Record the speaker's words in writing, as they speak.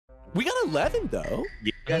We got 11 though.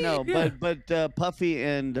 Yeah, no, Yeah. but Puffy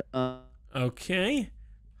and Okay.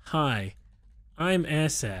 Hi, I'm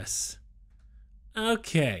SS.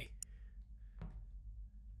 Okay.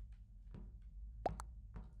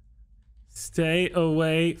 Stay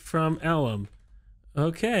away from Ellum.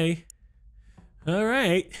 Okay. All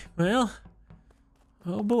right. Well.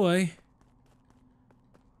 Oh boy.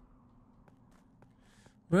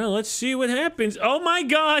 Well, let's see what happens. Oh my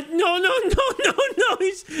God! No!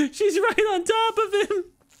 She's right on top of him.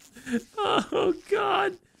 Oh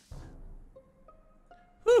God.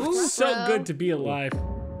 Whew, so good to be alive.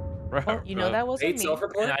 You know that wasn't me.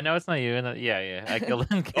 Self-report? I know it's not you. Yeah. I killed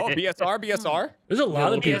him. Oh, BSR? There's a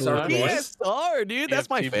lot of people. BSR with voice. BSR, dude. That's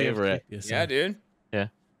my favorite. Yeah, dude. Yeah.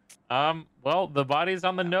 Well, the body's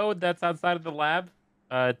on the node that's outside of the lab.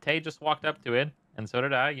 Tay just walked up to it, and so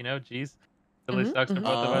did I. You know, geez. Really sucks for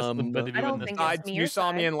both of us. But to be I don't with think this. it's me You or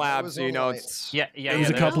saw me in Side. lab, so you know it's... Yeah. There's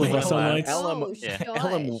a couple of us on lights. Ellum,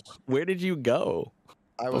 Ellum, where did you go?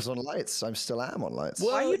 I was on lights. I still am on lights.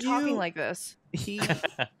 Why are you talking like this?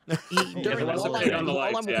 During,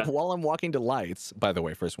 while I'm walking to lights, by the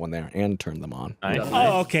way, first one there, and turn them on. Nice.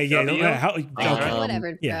 Oh, okay. Yeah. W? Okay.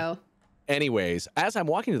 Whatever, yeah. bro. Anyways, as I'm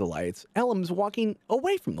walking to the lights, Ellum's walking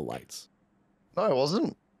away from the lights. No, I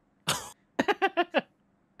wasn't.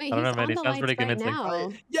 Wait, I don't know, he's man. on He the sounds pretty lights right convincing.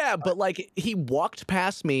 now. Yeah, but like he walked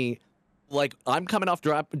past me, like I'm coming off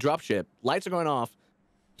drop ship, lights are going off.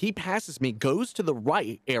 He passes me, goes to the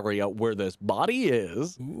right area where this body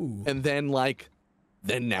is, and then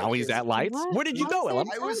now he's at lights. What? Where did you go, Ellum?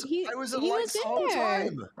 I was at he lights was the in whole there.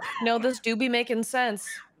 time. No, this do be making sense.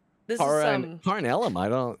 This is Karn Ellum, I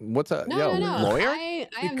don't. What's a No, no. lawyer? I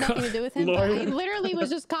have nothing to do with him. I literally was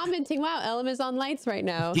just commenting, wow, Ellum is on lights right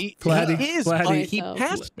now. He Flatty, is, Flatty. but he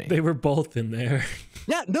passed me. They were both in there.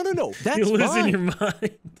 Yeah, no. That's You're losing fine. your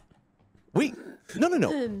mind. Wait, no.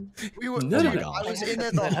 We were. No, dude, no. I was in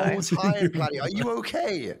there the whole time, Platty. Are you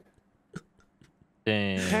okay?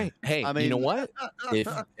 Damn. Hey, I mean- you know what?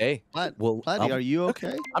 Well, Buddy, are you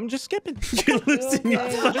okay? I'm just skipping. You're losing your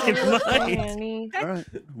fucking mind. All right,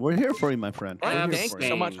 we're here for you, my friend. We're here Thank for you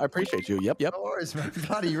so much. I appreciate you. Yep. No worries, man.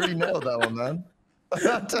 Platty, you really nailed that one, man.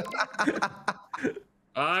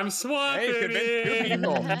 I'm swapping Hey, convince two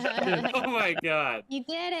people. Oh my god. You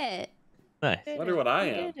did it. Nice. Wonder what I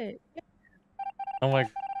am. Oh my.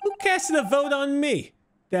 Who casted a vote on me?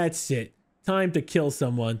 That's it. Time to kill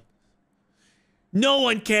someone. No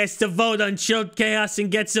one casts a vote on Chilled Chaos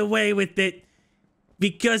and gets away with it.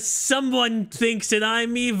 Because someone thinks that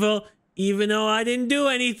I'm evil, even though I didn't do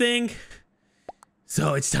anything.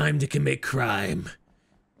 So it's time to commit crime.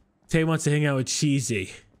 Tay wants to hang out with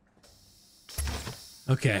Cheesy.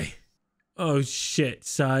 Okay. Oh shit,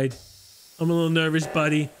 Side. I'm a little nervous,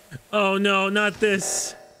 buddy. Oh no, not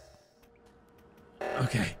this.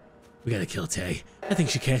 Okay, we gotta kill Tay. I think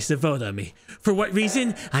she cast a vote on me. For what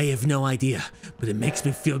reason? I have no idea, but it makes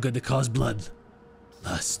me feel good to cause blood.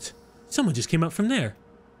 Lust. Someone just came out from there.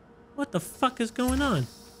 What the fuck is going on?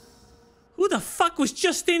 Who the fuck was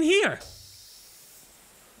just in here?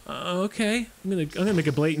 Okay, I'm gonna make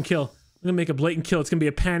a blatant kill. I'm gonna make a blatant kill. It's gonna be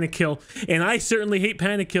a panic kill, and I certainly hate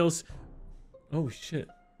panic kills. Oh shit.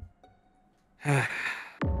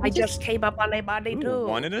 I just came up on a body too.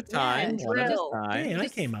 One at a time. Yeah, One at a drill. time. Hey, I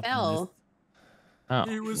Just came up fell. with Oh.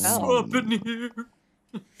 He was Oh. swapping here.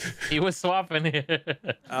 He was swapping it.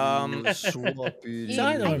 this.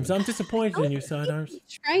 Sidearms. I'm disappointed in you, Sidearms.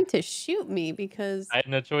 He's trying to shoot me because I had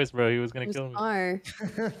no choice, bro. He was gonna it was kill me. far.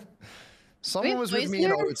 Someone Wait, was with boys me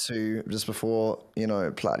in here? O2 just before,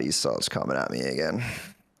 Platty starts coming at me again.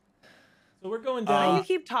 So we're going Why down. do you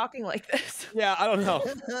keep talking like this? Yeah, I don't know.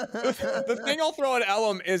 The thing I'll throw at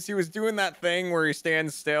Ellum is he was doing that thing where he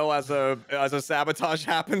stands still as a sabotage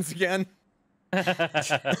happens again. I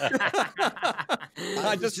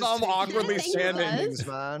just saw him awkwardly think he standing. was.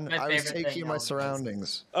 Man, My I was favorite taking thing in my always.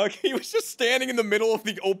 surroundings. Okay, he was just standing in the middle of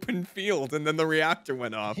the open field, and then the reactor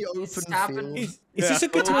went off. The open Stopping. field. Is this a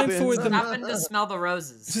good time for the? Happened to smell the Is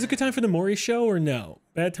roses. this a good time for the Maury show or no?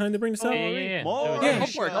 Bad time to bring this up? Yeah. More. Yeah. Go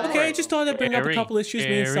for it, go for Okay, I it. just thought I'd bring up a Jerry, couple issues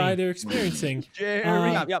me and Jerry. Side are experiencing.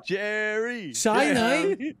 Jerry. Side and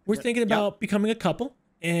I, we're thinking about becoming a couple,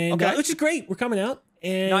 and Okay. which is great. We're coming out,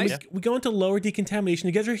 and Nice. we go into lower decontamination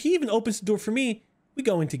together. He even opens the door for me. We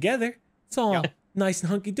go in together. It's all Yep. nice and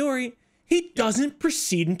hunky dory. He doesn't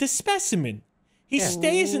proceed into specimen. He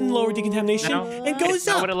stays in lower decontamination and goes It's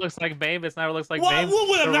not up. what it looks like, babe. It's not what it looks like, What? babe.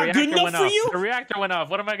 What? I'm The not good reactor enough went for off. you? The reactor went off.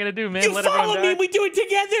 What am I gonna do, man? You Let follow everyone me. die? We do it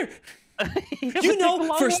together. You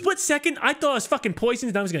know, for a split second, I thought I was fucking poisoned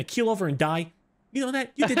and I was gonna keel over and die. You know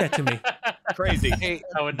that? You did that to me. Crazy. Hey,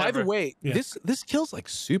 I would by the never. way, Yeah. this kill's like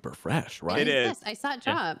super fresh, right? It is. Yes, I saw it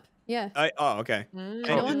drop. Yeah. Oh, okay.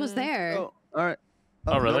 No one was there. Oh, all right.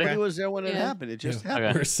 Oh, really? Nobody Okay. was there when it Yeah. happened. It just Yeah.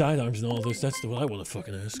 happened. Where's sidearms and all this? That's the one I want to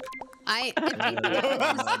fucking ask.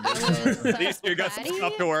 These two got some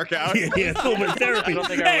stuff to work out. Yeah, a little bit of therapy. I don't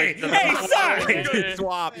think I Hey, wasted hey, enough. sorry. Good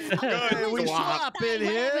swap. Hey, Good we swap. swap in Whatever, you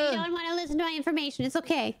here. don't want to listen to my information. It's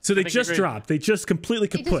okay. So they think just you're great. dropped. They just completely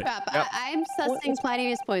They just kaput. drop. Yep. I'm sussing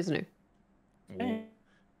Platy as poisoner.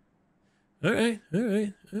 All right, all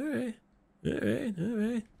right, all right, all right,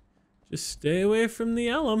 all right. Just stay away from the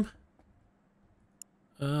Elm.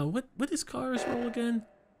 What is Kara's role again?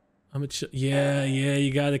 Yeah,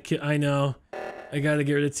 you gotta kill. I know. I gotta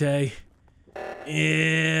get rid of Tay.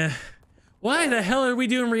 Yeah. Why the hell are we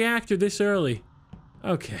doing reactor this early?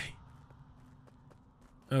 Okay.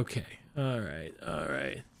 Okay. All right. All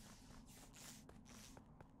right.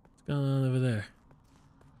 What's going on over there?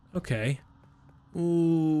 Okay.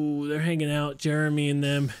 Ooh, they're hanging out, Jeremy and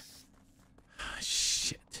them.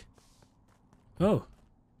 Shit. Oh.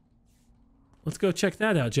 Let's go check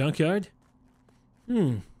that out, Junkyard.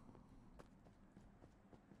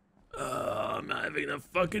 I'm not having enough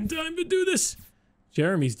fucking time to do this.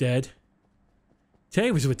 Jeremy's dead.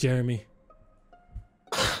 Tay was with Jeremy.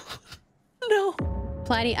 No.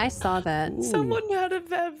 Platy, I saw that. Someone had a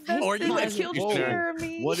vested Or you that might killed be sure.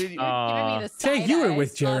 Jeremy. What did you? Tay, you were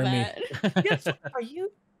with Jeremy. Yes, are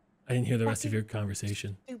you I didn't hear the rest of your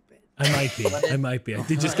conversation. stupid? I might be. I might be. I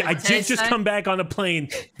did just come back on a plane.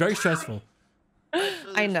 Very stressful.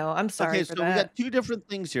 I know. I'm sorry Okay, for so we that. got two different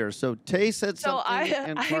things here. So Tay said So something,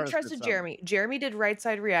 and I Kara said trusted something. Jeremy. Jeremy did right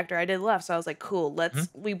side reactor. I did left. So I was like, cool. Let's.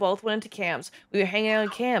 We both went into cams. We were hanging out in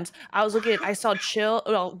cams. I was looking. I saw Chill.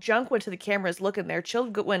 Well, Junk went to the cameras looking there. Chill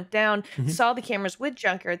went down. Saw the cameras with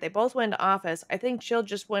Junkyard. They both went into office. I think Chill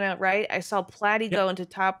just went out right. I saw Platy go into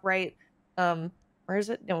top right. Where is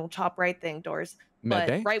it? No, top right thing doors. But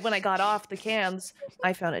Medbay? right when I got off the cams,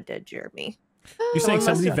 I found a dead Jeremy. You're saying Someone must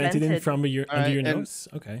somebody have vented in vented. from your All under right, your and- nose?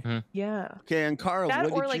 Okay. Yeah. Okay, and Kara, That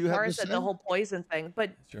what or did like you have Kara to said, say? the whole poison thing.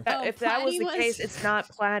 But Sure. Oh, if that was Platy the was- case, it's not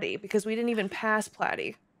Platy because we didn't even pass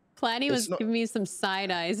Platy. Platy was It's not- giving me some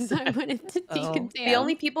side eyes as I went into Oh. Deacon The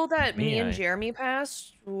only people that me Me, and I- Jeremy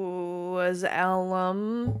passed was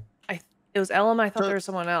Ellum. It was Ellum. I thought So- there was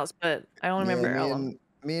someone else, but I don't remember Ellum.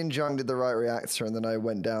 Me and Jung did the right reactor, and then I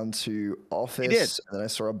went down to office, and then I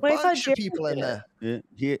saw a Wait, I thought bunch of Jeremy people in did it. there.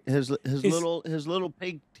 Yeah, his little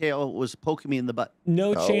pigtail was poking me in the butt.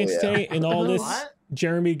 No Oh, chance, yeah. Tay, in all this. What?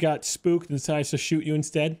 Jeremy got spooked and decides to shoot you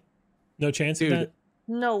instead. No chance Dude. of that.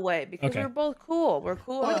 No way, because Okay. we're both cool. We're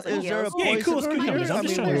cool. I was like, Is there a let's Yeah, go. cool, it's poison good here? numbers. I'm I just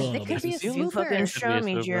mean, trying to there's- roll It could be a business. You fucking swooper. show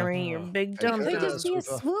me, Swooper. Jeremy. You're big dumb. It could Okay. just be a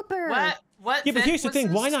swooper. What? Yeah, but here's the vent thing.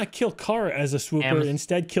 was Why this? not kill Kara as a swooper Am- and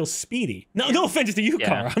instead kill Speedy? No offense to you, Yeah.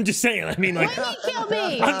 Kara. I'm just saying. I mean, like, Why would you kill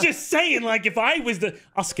me? I'm just saying, like, if I was the,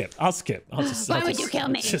 I'll skip. I'll just. Why I'll would just- you kill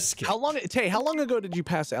me? Just skip. How long, Tay? How long ago did you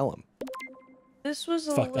pass Ellum? This was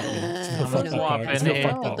a Fuck that. little. Man. Uh, Fuck that, Kara. It's swapping no it.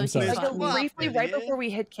 fuck that. I'm sorry. Like Like Swap briefly, it, right yeah. before we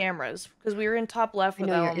hit cameras, because we were in top left I with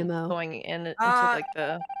know your Ellum MO. going into like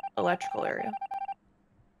the electrical area.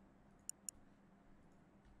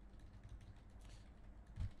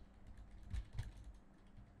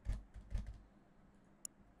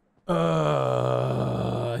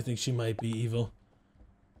 I think she might be evil.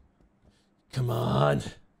 Come on.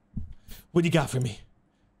 What do you got for me?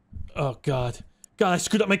 Oh, God. God, I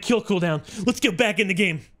screwed up my kill cooldown. Let's get back in the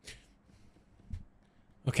game.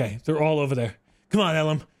 Okay, they're all over there. Come on,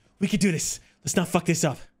 Ellum. We can do this. Let's not fuck this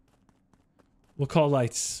up. We'll call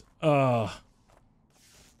lights.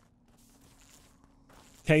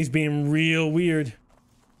 Tay's being real weird.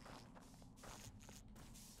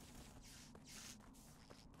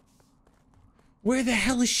 Where the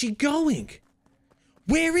hell is she going?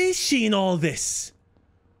 Where is she in all this?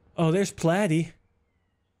 Oh, there's Platy.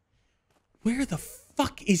 Where the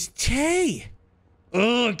fuck is Tay?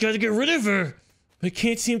 Oh, I gotta get rid of her. I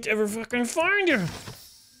can't seem to ever fucking find her.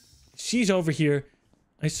 She's over here.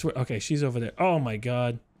 I swear. Okay, she's over there. Oh my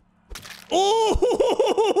god.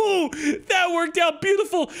 Oh, that worked out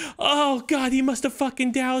beautiful. Oh god, he must have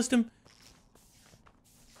fucking doused him.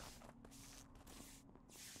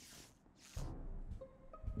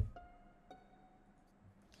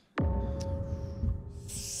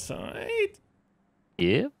 Side?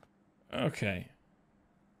 Yep. Okay.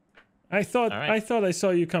 I thought All right. I thought I saw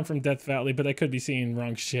you come from Death Valley, but I could be seeing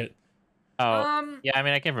wrong shit. Oh, yeah. I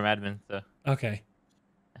mean, I came from admin, so. Okay.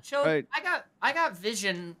 Chill. Right. I got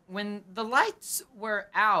vision when the lights were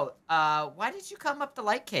out. Why did you come up the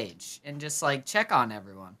light cage and just like check on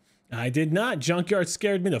everyone? I did not. Junkyard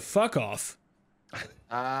scared me the fuck off.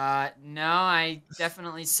 No, I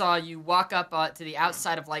definitely saw you walk up to the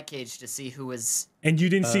outside of light cage to see who was. And you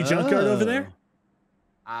didn't see Junkyard over there?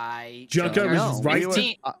 Junkyard was right.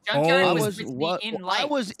 Junkyard I was with me in light. I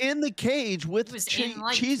was in the cage with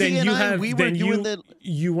Cheesy Then and you I. have. We were Then doing the.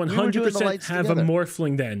 you 100% have a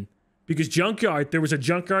morphling then, because Junkyard. There was a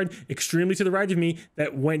Junkyard extremely to the right of me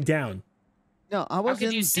that went down. No, I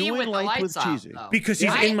wasn't doing light with Cheesy. Because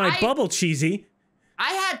he's in my bubble, Cheesy.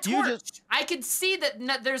 I had torch. I could see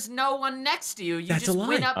that there's no one next to you. You That's just a lie.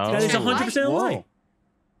 went up to That is 100% a lie.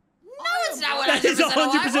 No, it's not what That is 100%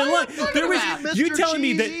 a lie. There was. Mr. You telling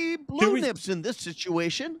me that Cheesy there Blue was, Nips in this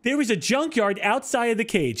situation? there was a Junkyard outside of the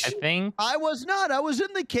cage. I think. I was not. I was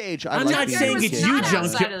in the cage. I'm not saying it's you,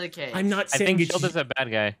 Junkyard. I'm not I saying think it's Chilled is a bad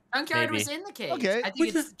guy. Junkyard maybe. was in the cage. Okay. I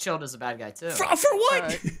think it's Chilled is a bad guy too. For what?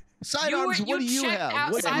 Right. Sidearms, what do you checked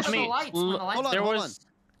have? What outside of do the you- lights when the lights There were was.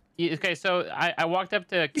 Okay, so I walked up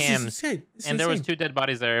to This is Cam's, insane. This is and there was insane. 2 dead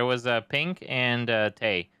bodies there. It was Pink and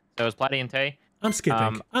Tay. So it was Platy and Tay. I'm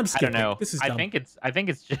skipping. I'm skipping. I don't know. This is I dumb. think it's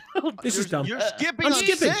Chilled. This is dumb. You're skipping I'm on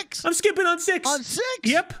skipping. 6? I'm skipping on 6. On 6?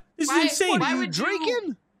 Yep. This is insane. Why Are you would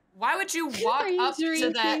drinking? Why would you walk up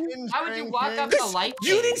to that? Why would you walk up the light?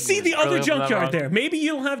 You didn't see the other Really wasn't that Junkyard wrong. there. Maybe you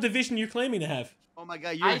don't have the vision you're claiming to have. Oh my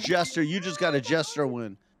god, you're a jester. You just got a jester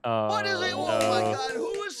win. What is it? Oh my god,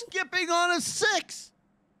 who is skipping on a 6?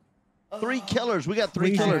 3 killers. We got 3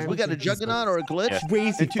 Crazy killers. We got a fucking juggernaut or a glitch. Yeah.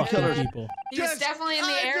 Crazy And 2 fucking killers. people. He was definitely in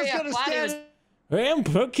the area. I'm just Platy gonna was. stand. Well,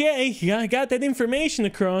 okay. Yeah, I got that information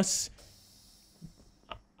across.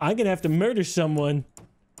 I'm gonna have to murder someone.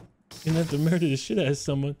 Gonna have to murder the shit out of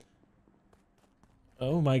someone.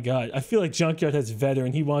 Oh my god. I feel like Junkyard has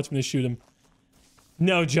veteran. He wants me to shoot him.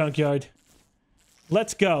 No, Junkyard.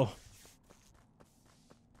 Let's go.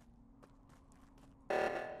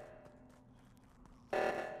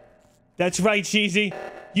 That's right, Cheesy.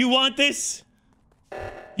 You want this?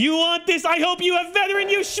 You want this? I hope you have veteran,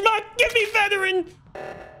 you schmuck! Give me veteran!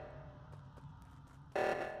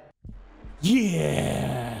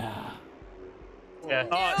 Yeah.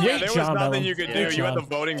 Yeah, Great there was job, nothing Ellen. you could Good do. You had the job.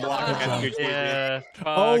 voting block against you. Cheesy. Yeah.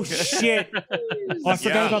 Oh fuck. shit! Oh, I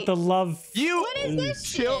forgot about the love. You What is this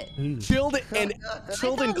Chilled and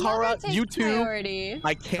Kara, you two. Priority.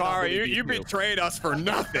 I can't. Kara, you betrayed us for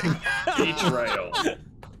nothing. Betrayal.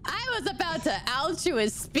 I was about to out you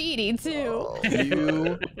as Speedy too.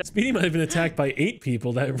 You. Speedy might have been attacked by 8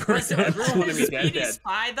 people that were. Was Speedy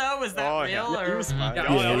spy though? Was that Oh, real yeah. or? He was spy. Yeah,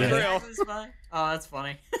 Oh, that was real. Oh, that's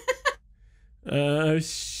funny.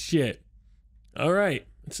 Shit. All right.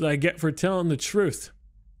 That's what I get for telling the truth.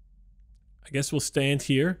 I guess we'll stand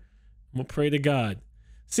here and we'll pray to God.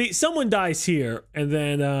 See, someone dies here, and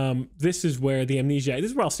then this is where the amnesiac.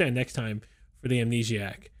 This is where I'll stand next time for the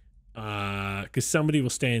amnesiac. Because somebody will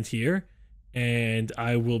stand here, and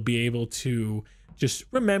I will be able to just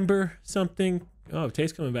remember something. Oh,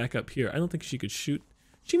 Tay's coming back up here. I don't think she could shoot.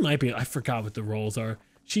 She might be. I forgot what the roles are.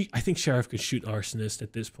 I think Sheriff could shoot arsonist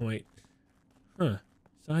at this point. Huh.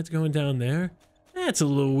 Side's going down there. That's a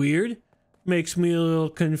little weird. Makes me a little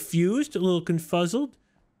confused, a little confuzzled.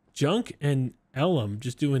 Junk and Ellum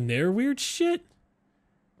just doing their weird shit.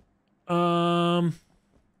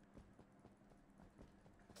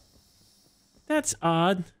 That's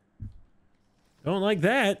odd. Don't like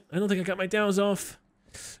that. I don't think I got my downs off.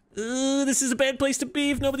 This is a bad place to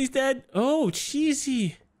be if nobody's dead. Oh,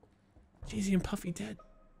 Cheesy. Cheesy and Puffy dead.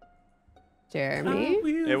 Jeremy.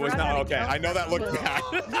 It was not okay. I know that looked bad.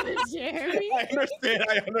 Jeremy.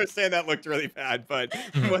 I understand that looked really bad, but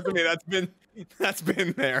it wasn't me. That's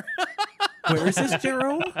been there. Where is this,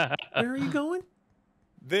 Jerome? Where are you going?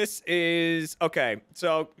 This is okay.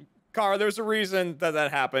 So, Kara, there's a reason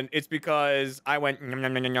that happened. It's because I went yum,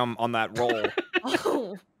 yum, yum, yum, yum on that roll.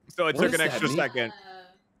 Oh. So it What took does an that extra mean? second.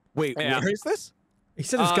 Wait, Yeah. where is this? He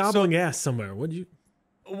said it's gobbling ass somewhere. What'd you?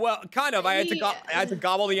 Well, kind of. I had to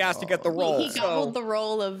gobble the ass to get the roll. He gobbled the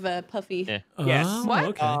roll of Puffy. Yeah. Yes. Oh, What?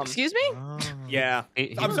 okay. Excuse me? Yeah.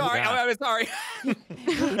 He I'm sorry. forgot. I'm sorry.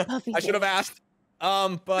 I should have asked.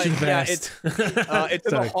 But Should've yeah, asked. it's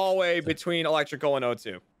in Sorry. the hallway between electrical and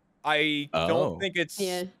O2. I Oh. don't think it's.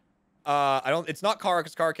 Yeah. It's not Kara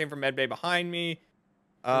because Kara came from medbay behind me.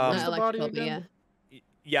 Not the body electrical, but again? yeah.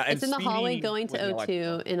 Yeah, and It's in the hallway Speedy going to was in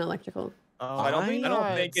electrical. O2 in electrical. I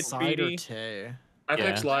don't think it's Speedy. I Yeah.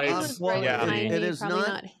 fixed lights. Right yeah. behind It me, is probably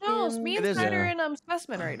not- No, him. me It and is- Snyder in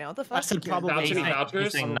specimen right now. What the fuck? I said probably Vouching not.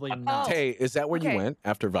 vouchers? Probably Oh. not. Hey, is that where Okay. you went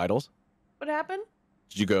after vitals? What happened?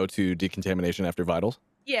 Did you go to decontamination after vitals?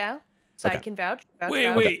 Yeah. So I Okay. can vouch. Wait,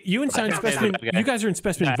 vouch. wait. You inside Okay. specimen? Okay. You guys are in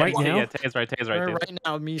specimen right now? Yeah, Tay's right. Tay's right. Tay's Right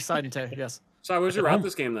now, me, Side, and Tay. Yes. So where's your route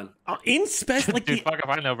this game then? In specimen, like Dude, fuck if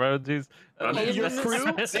I know, bro. Jeez. Your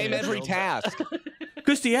crew? Same every task.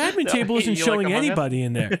 because the admin table isn't You like showing Among Us? anybody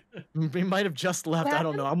in there. We might have just left. I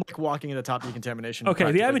don't know. I'm like walking in the top decontamination. Okay,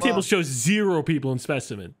 the admin table shows 0 people in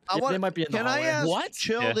specimen. They might be in the Can I hallway. ask What?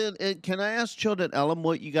 Chilled can I ask Chilled and Ellum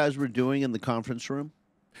what you guys were doing in the conference room?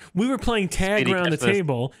 We were playing tag Speedy, around the catch this.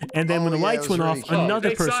 table, and then when the yeah, lights it went was off, really another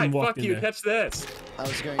Hey, person side, walked fuck in you. there. Catch this. I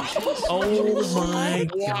was going. Oh my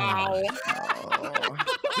god.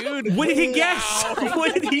 Dude, What did he guess?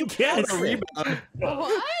 What did he guess? What?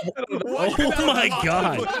 Oh my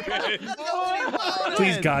god.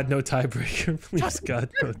 Please Please, God, no tiebreaker. Please God,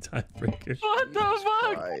 no tiebreaker. What the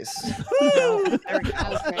fuck? Christ.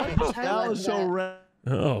 that was so rad.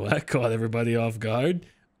 Oh, that caught everybody off guard.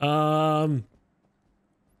 All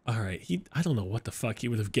right, I don't know what the fuck he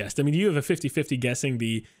would have guessed. I mean, you have a 50-50 guessing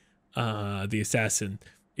the assassin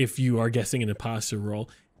if you are guessing an imposter role.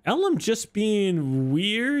 Ellum just being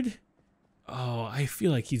weird. Oh, I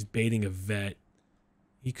feel like he's baiting a vet.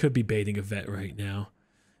 He could be baiting a vet right now.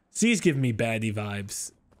 Z's giving me baddie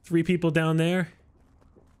vibes. 3 people down there.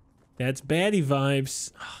 That's baddie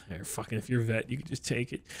vibes. Oh, there, fucking, if you're a vet, you can just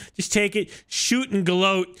take it. Just take it. Shoot and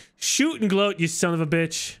gloat. Shoot and gloat, you son of a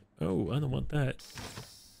bitch. Oh, I don't want that.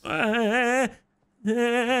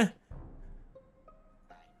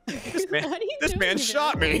 This man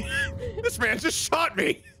shot me. This man just shot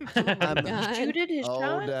me. You did his Oh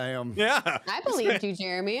shot? damn. Yeah. I believed you,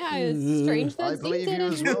 Jeremy. It's strange I that Z believe you did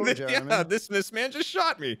as it. well, Jeremy. Yeah, this man just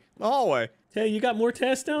shot me in the hallway. Hey, you got more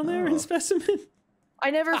tests down there in specimen? I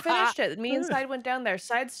never finished it. Me and Side went down there.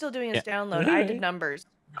 Side's still doing his download. I did numbers.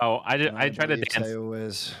 Oh, I did. I tried to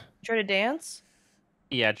dance. Try to dance?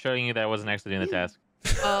 Yeah, showing you that I wasn't actually doing the task.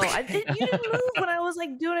 Oh, you didn't move when I was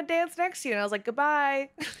like doing a dance next to you, and I was like, goodbye.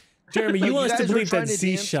 Jeremy, you want us to guys were believe trying that to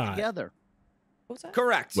Z dance shot. together. What was that?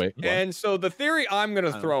 Correct. Wait, what? And so the theory I'm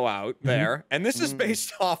going to throw out there, and this is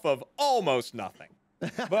based off of almost nothing.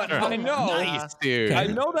 But I know, nice, dude. I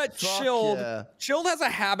know that Fuck Chilled yeah. has a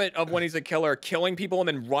habit of when he's a killer, killing people and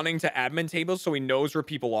then running to admin tables so he knows where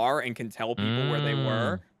people are and can tell people where they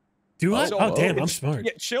were. Do I? So- Oh, damn, I'm smart.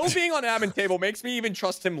 Yeah, Chill being on admin table makes me even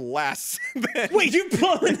trust him less. Than... Wait, you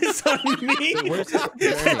blowing this on me? Get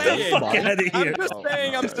the fuck out of here. I'm just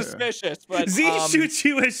saying I'm suspicious, but Z shoots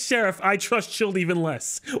you as sheriff. I trust Chilled even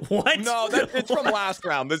less. What? No, it's from last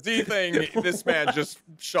round. The Z thing, this man just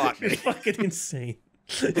shot me. You're fucking insane.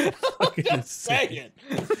 Fucking insane.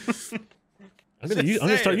 I'm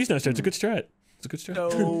gonna start using that strat. It's a good strat. It's a good strat.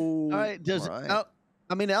 All right,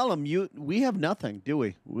 I mean, Ellum, we have nothing, do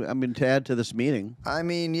we? I mean, to add to this meeting. I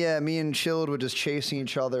mean, yeah, me and Chilled were just chasing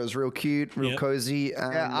each other. It was real cute, real cozy.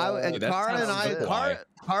 And,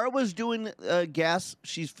 Kara was doing gas.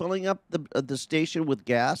 She's filling up the station with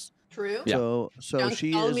gas. True. So Junk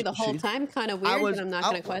she followed is. me the whole time. Kind of weird, but I'm not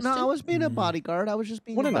going to question. No, I was being a bodyguard. I was just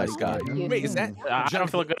being. What a nice guy. You Wait, is that? I don't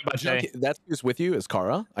feel good about Jay. That's who's with you? Is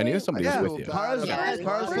Kara? I knew somebody was with you. Kara's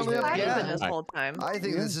filling up gas. This whole time. I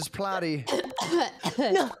think this is Platty.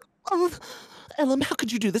 No. Oh, Ellum, how could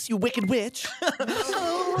you do this, you wicked witch?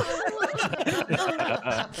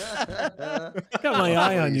 Got my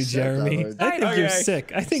eye on you, Jeremy. I think you're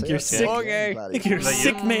sick. I think you're sick. Okay. I think you're a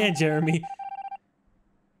sick man, Jeremy.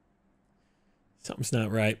 Something's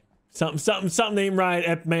not right. Something ain't right,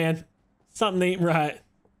 Ep man. Something ain't right.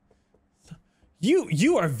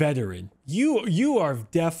 You are veteran. You are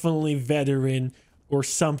definitely veteran or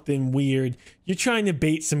something weird. You're trying to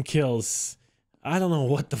bait some kills. I don't know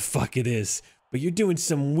what the fuck it is, but you're doing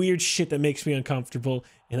some weird shit that makes me uncomfortable,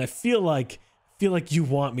 and I feel like you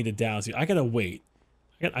want me to douse you. I gotta wait.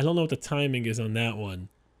 I don't know what the timing is on that one.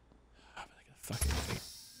 But I gotta fucking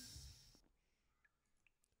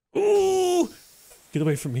wait. Ooh! Get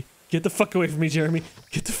away from me. Get the fuck away from me, Jeremy.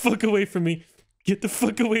 Get the fuck away from me. Get the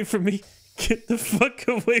fuck away from me. Get the fuck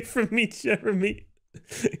away from me, Jeremy.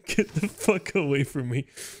 Get the fuck away from me.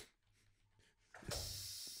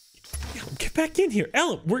 Get back in here.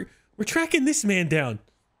 Ellum, we're tracking this man down.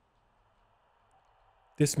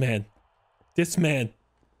 This man. This man.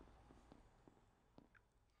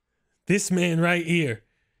 This man right here.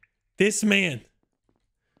 This man.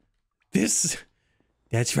 That's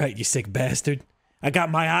right, you sick bastard. I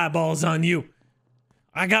got my eyeballs on you.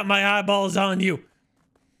 I got my eyeballs on you.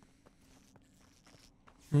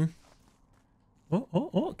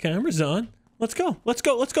 Oh, camera's on. Let's go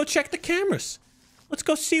check the cameras. Let's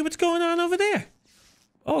go see what's going on over there.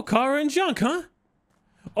 Oh, Kara and Junk, huh?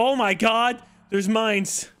 Oh my god, there's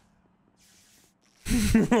mines.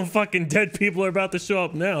 Fucking dead people are about to show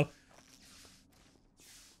up now.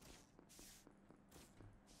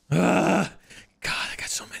 God, I got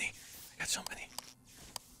so many.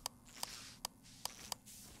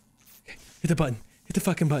 Okay, hit the button. Hit the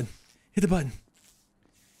fucking button. Hit the button.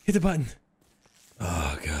 Hit the button.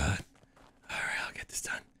 Oh god. Alright, I'll get this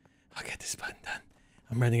done.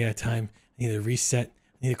 I'm running out of time. I need a reset.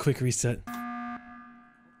 I need a quick reset.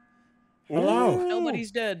 Hello.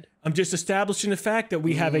 Nobody's dead. I'm just establishing the fact that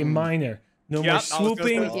we have a minor. No more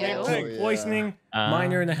swooping, poisoning.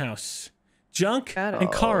 Minor in the house. Junk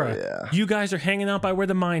and Kara, you guys are hanging out by where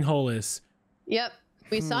the mine hole is. Yep,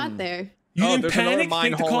 we saw it there. You didn't panic?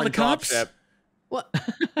 Think to call the cops? What?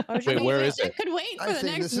 Wait, where is it? I could wait for the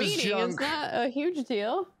next meeting. It's not a huge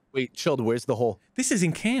deal. Wait, Chilled, where's the hole? This is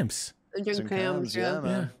in camps. In camps,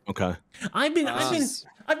 yeah. Okay. I've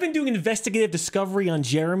been doing investigative discovery on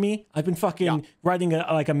Jeremy. I've been fucking writing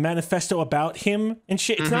a manifesto about him and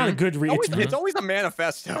shit. It's not a good read. It's always a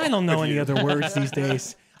manifesto. I don't know any other words these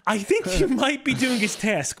days. I think he might be doing his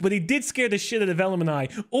task, but he did scare the shit out of Ellum and I.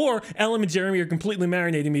 Or Ellum and Jeremy are completely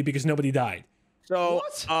marinating me because nobody died. So,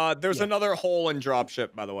 there's another hole in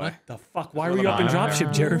dropship, by the way. What the fuck? Why were you up in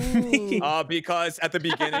dropship, Jeremy? Because at the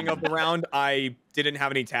beginning of the round, I didn't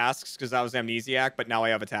have any tasks because I was amnesiac, but now I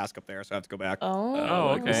have a task up there, so I have to go back. Oh,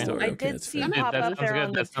 okay. I did see him pop up there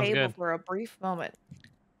on the table for a brief moment.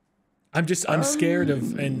 I'm scared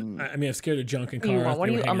of, and I mean, I'm scared of Junk and Kara.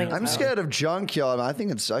 I'm scared of Junk, y'all. I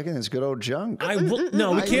think it's good old Junk.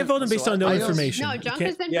 No, we can't vote him based on no information. No, Junk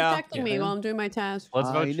has been protecting me while I'm doing my task. Let's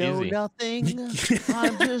vote I know cheesy. nothing.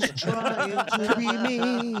 I'm just trying to be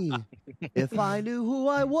me. If I knew who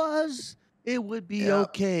I was, it would be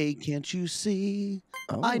okay. Can't you see?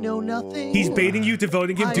 I know nothing. He's baiting you to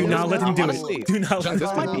voting him. Do not let him do it. Do not let him.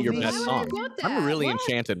 This might be your best song. I'm really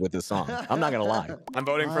enchanted with this song. I'm not gonna lie. I'm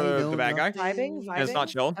voting for the bad guy. Vibing. It's not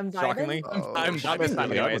Chilled, shockingly. I'm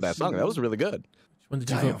vibing with that song. That was really good. Which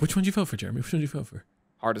one did you vote for, Jeremy? Which one did you vote for?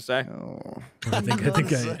 Hard to say. I think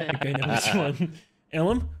I know which one.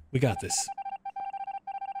 Ellum, we got this.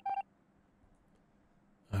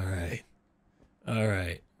 All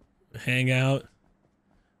right. Hang out.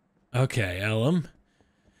 Okay, Ellum.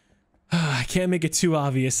 I can't make it too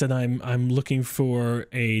obvious that I'm looking for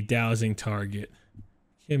a dowsing target.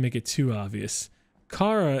 Can't make it too obvious.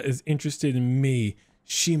 Kara is interested in me.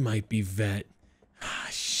 She might be vet.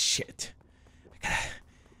 Shit.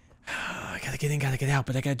 I gotta get in, gotta get out,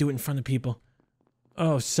 but I gotta do it in front of people.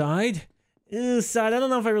 Oh, Side? Ew, Side, I don't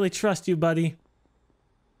know if I really trust you, buddy.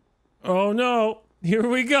 Oh no, here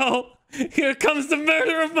we go. Here comes the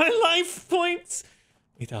murder of my life points.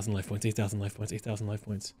 8,000 life points, 8,000 life points, 8,000 life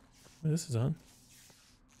points. Oh, this is on.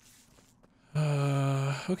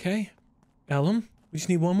 Okay. Ellum, we just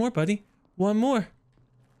need one more, buddy. One more.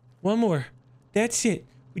 One more. That's it.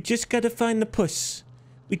 We just gotta find the puss.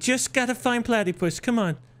 We just gotta find Platypus. Come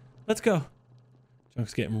on. Let's go.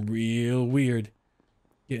 Junk's getting real weird.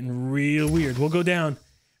 Getting real weird. We'll go down.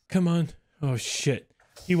 Come on. Oh, shit.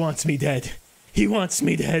 He wants me dead. He wants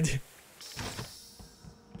me dead.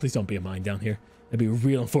 Please don't be a mine down here. That'd be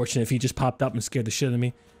real unfortunate if he just popped up and scared the shit out of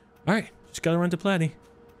me. Alright, just gotta run to Platy.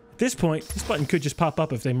 At this point, this button could just pop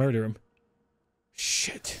up if they murder him.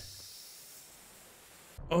 Shit.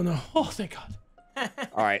 Oh no. Oh, thank God.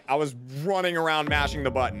 Alright, I was running around mashing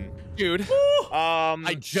the button. Dude,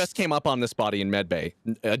 I just came up on this body in medbay.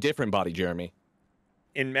 A different body, Jeremy.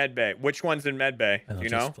 In medbay. Which one's in medbay? Do you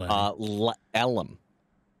know? Ellum.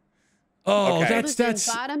 Oh, okay. that's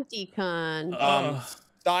bottom decon.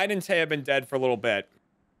 Side and Tay have been dead for a little bit.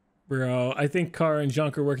 Bro, I think Kara and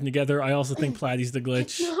Junk are working together. I also think Platy's the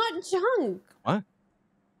glitch. It's not Junk. What?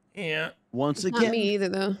 Yeah. Once Not again, me either,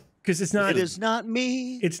 though. Because it's not. it is not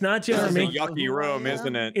me. It's not Jeremy. It's a yucky room,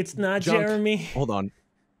 isn't it? It's not Junk. Jeremy. Hold on.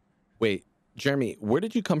 Wait, Jeremy, where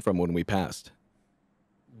did you come from when we passed?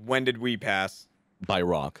 When did we pass? By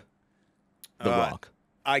rock. The rock.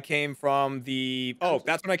 I came from the... Oh,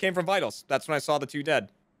 that's when I came from Vitals. That's when I saw the two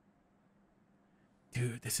dead.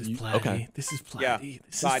 Dude, this is Platy. Okay. This is Platy. Yeah,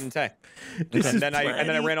 This Side is, and Tay. this And is then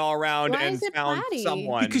I ran all around Why and is it found Platy?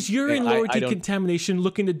 someone. Because you're in Yeah, lower I don't- decontamination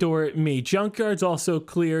looking the door at me. Junkyard's also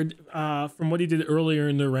cleared from what he did earlier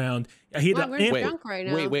in the round. He Well, had we're Wait, Junk right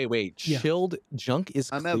now. wait. Yeah. Chilled Junk is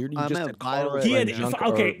I'm at- cleared. You I'm just at had Vital Kara He and had Junk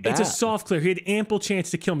okay. are It's a bad. soft clear. He had ample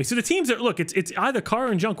chance to kill me. So the teams are look. It's either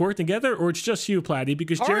Kara and Junk work together or it's just you, Platy.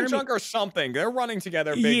 Because Kara Jeremy and Junk are something. They're running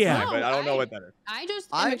together big Yeah. time, but I don't know what that is. I just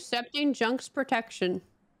am accepting Junk's protection.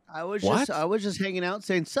 I was What? just hanging out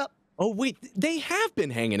saying sup. Oh wait, they have been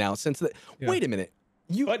hanging out since the. Yeah. Wait a minute.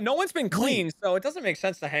 You. But no one's been clean, so it doesn't make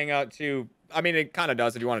sense to hang out to... I mean, it kind of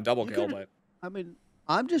does if you want to double kill, but... I mean,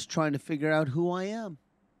 I'm just trying to figure out who I am.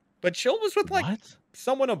 But Chilled was with, like, What?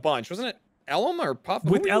 someone a bunch. Wasn't it Ellum or Puff?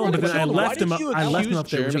 with Ellum, but then I left him up. I left him up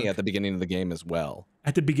there. with Jeremy Junk. at the beginning of the game as well.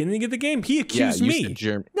 At the beginning of the game, he accused you me. said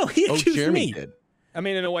Jeremy. No, he Oh, accused Jeremy me. did. I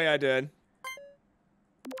mean, in a way, I did.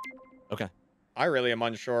 Okay. I really am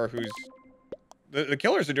unsure who's... The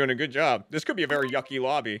killers are doing a good job. This could be a very yucky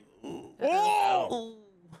lobby. Oh!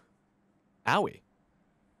 Owie.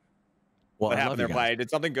 Well, What I happened love there, you guys. Platy? Did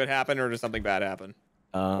something good happen or did something bad happen?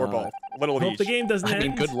 Or both? A little of Hope each. the game doesn't I mean,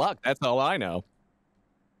 end. good luck. That's all I know.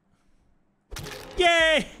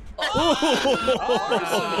 Yay!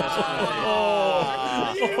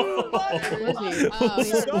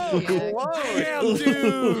 Damn,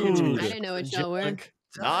 dude. I didn't know what y'all were.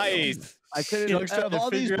 Nice. I couldn't. Of all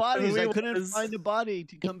these bodies, I couldn't find a body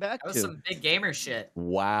to come back That was to. some big gamer shit.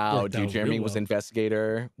 Wow, Worked out dude. Jeremy real was well.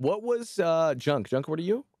 investigator. What was Junk? Junk, what are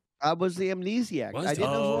you? I was the amnesiac. Was I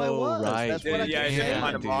didn't know who I was. Right. That's what I Yeah, kept yeah, saying.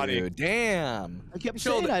 find a body. Dude, damn. I kept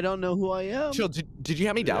Chill, saying I don't know who I am. Chill, did you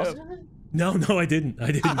have me doused? No, I didn't.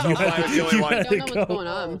 I didn't. I was the only one. I don't know what's going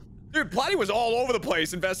on. Dude, Platy was all over the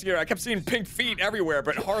place, investigator. I kept seeing pink feet everywhere,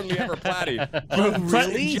 but hardly ever Platy.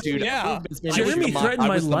 Really, dude? Yeah. Jeremy threatened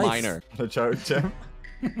my I was the life. minor. The choke, Jim.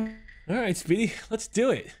 All right, Speedy, let's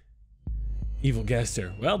do it. Evil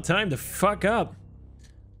Guester. Well, time to fuck up.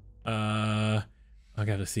 I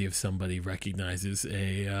gotta see if somebody recognizes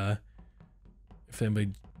a, if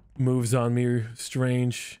anybody moves on me or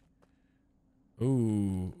strange.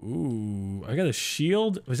 Ooh, I got a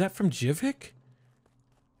shield. Was that from Jivik?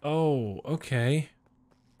 Oh, okay.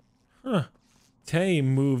 Huh. Tay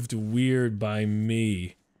moved weird by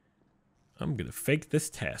me. I'm gonna fake this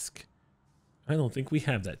task. I don't think we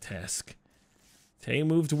have that task. Tay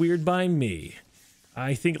moved weird by me.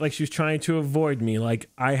 I think like she was trying to avoid me, like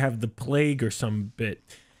I have the plague or some bit.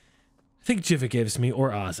 I think Jivik gives me, or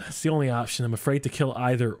Ozza. It's the only option. I'm afraid to kill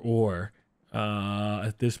either or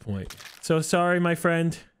at this point. So sorry, my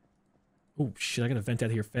friend. Oh, shit, I gotta vent out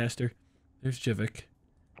of here faster. There's Jivik.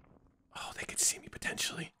 Oh, they could see me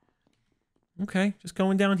potentially. Okay, just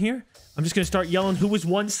going down here. I'm just gonna start yelling, who was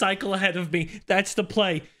one cycle ahead of me? That's the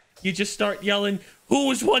play. You just start yelling, who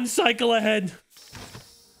was one cycle ahead?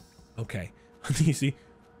 Okay. Easy.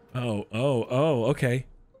 Oh, okay.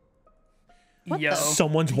 Yo.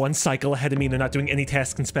 Someone's one cycle ahead of me and they're not doing any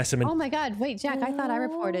tasks in specimen. Oh my god, wait, Jack, I thought I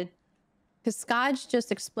reported. Because Scotch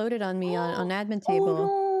just exploded on me on admin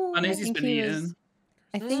table. Uneasy's been eaten.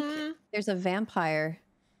 I think there's a vampire.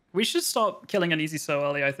 We should stop killing Uneasy so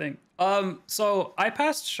early, I think. So I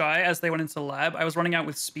passed Shy as they went into lab. I was running out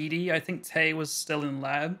with Speedy. I think Tay was still in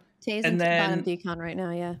lab. Tay's And in then- bottom decon right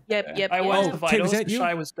now, yeah. Yep. I went to Tay, was Vitals, that you?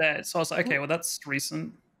 Shy was dead. So I was like, okay, well, that's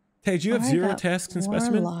recent. Tay, do you have Oh, I 0 got tasks in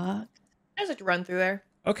specimen? Warlock. I just like to run through there.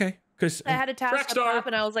 Okay, because I had a task up Trackstar. top,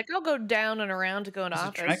 and I was like, I'll go down and around to go into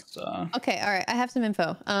office. Okay, all right, I have some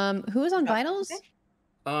info. Who was on Vitals?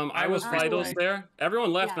 I was Vitals there.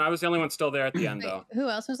 Everyone left, and I was the only one still there at the end, though. Who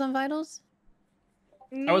else was on Vitals?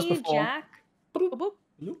 I was before. Jack.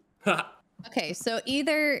 Okay, so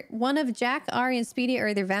either one of Jack, Ari, and Speedy are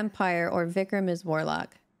either vampire or Vikram is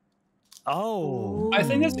warlock. Oh. I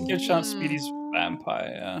think there's a good chance Speedy's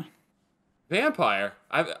vampire. Vampire?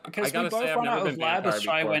 I Because we gotta both say, I've ran out never of been lab vampire as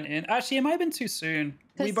Shy before. went in. Actually, it might have been too soon.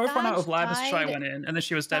 We 'Cause both ran out of Scotch lab as Shy died- went in, and then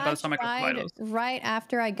she was dead by the time I got died Vitals. right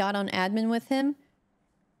after I got on admin with him,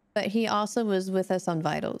 but he also was with us on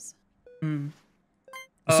Vitals.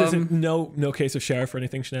 this isn't no case of sheriff or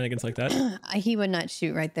anything shenanigans like that. He would not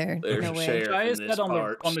shoot right there. No way. Shy is dead on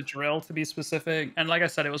the drill, to be specific. And like I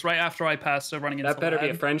said, it was right after I passed her running into That better be a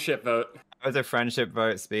lab. friendship vote. That was a friendship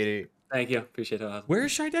vote, Speedy. Thank you. Appreciate it. Where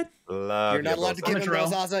is Shy dead? Love You're not allowed to give him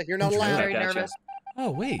those, Ozza. You're not allowed. Very nervous.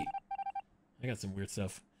 Oh wait, I got some weird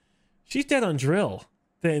stuff. She's dead on drill.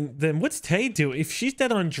 Then what's Tay do? If she's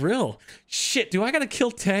dead on drill, shit. Do I gotta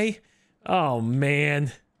kill Tay? Oh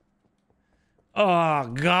man. Oh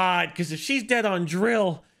god. Because if she's dead on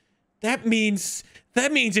drill, that means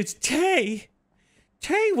it's Tay.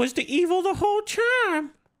 Tay was the evil the whole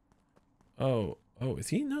time. Oh, is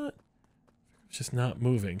he not? It's just not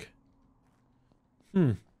moving.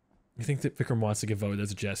 You think that Vikram wants to get voted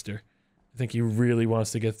as a jester? I think he really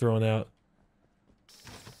wants to get thrown out.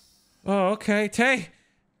 Oh, okay. Tay,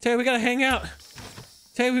 we gotta hang out.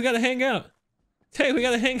 Tay, we gotta hang out. Tay, we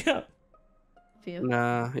gotta hang out.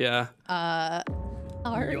 Nah, yeah.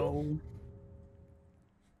 Ari?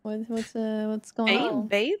 What's going on?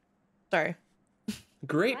 Babe? Sorry.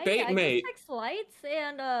 Great bait, I mate. just fixed lights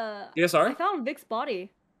and Yes, Ari? I found Vic's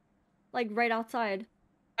body, like right outside.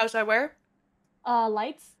 Outside where?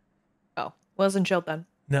 Lights. Oh, wasn't chilled then.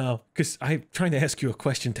 No, because I'm trying to ask you a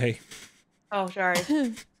question, Tay. Oh, sorry.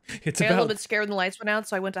 It's I got a little about. bit scared when the lights went out,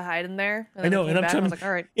 so I went to hide in there. I know, and I'm trying. I was like,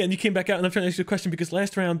 all right. Yeah, and you came back out, and I'm trying to ask you a question because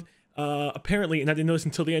last round, apparently, and I didn't notice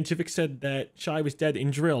until the end, Jivik said that Shy was dead in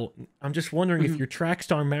drill. I'm just wondering if your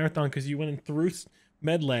Trackstar marathon, because you went in through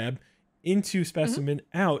Med Lab into Specimen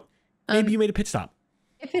out, maybe you made a pit stop.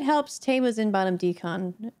 If it helps, Tay was in bottom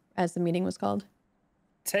decon, as the meeting was called.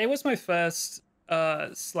 Tay was my first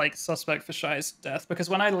like suspect for Shy's death because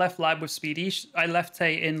when I left lab with Speedy, I left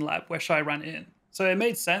Tay in lab where Shy ran in. So it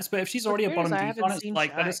made sense, but if she's already a bottom decon, it's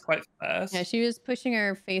like that is quite fast. Yeah, she was pushing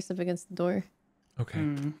her face up against the door.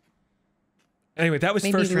 Okay. Anyway, that was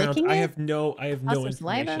Maybe first round. licking I it? have no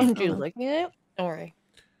Saliva? information. You licking it? Don't worry.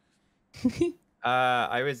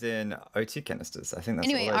 I was in O2 canisters. I think that's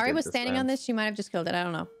Anyway, all I Ari did was this standing on round. this. She might have just killed it. I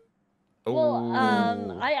don't know. Well,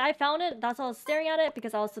 I found it. That's why I was staring at it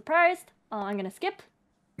because I was surprised. I'm gonna skip.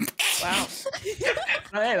 Wow.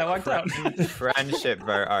 Hey, that worked out. Friendship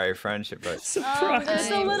vote. Ari, friendship vote. It's a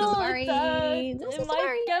little sad. It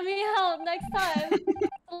might get me out next time.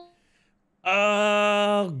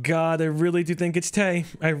 Oh God, I really do think it's Tay.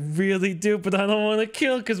 I really do, but I don't want to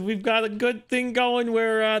kill because we've got a good thing going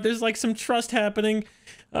where there's like some trust happening,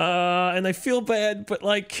 and I feel bad, but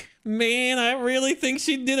like, man, I really think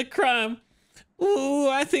she did a crime. Ooh,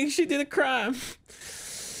 I think she did a crime.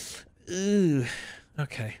 Ooh,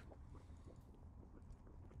 okay.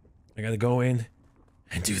 I gotta go in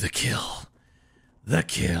and do the kill. The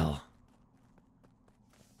kill.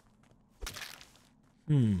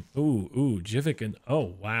 Ooh, Jivik and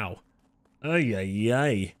oh wow. Ay ay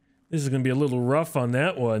ay. This is gonna be a little rough on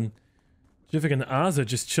that one. Jivik and Azza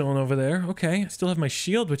just chilling over there. Okay, I still have my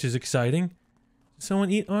shield, which is exciting. Did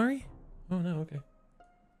someone eat Ari? Oh no, okay.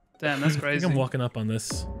 Damn, that's I crazy. think I'm walking up on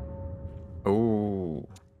this. Ooh.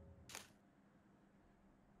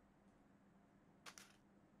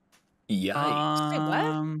 Yikes. Wait,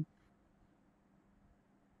 what?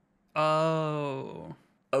 Oh.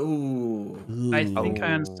 Oh. I think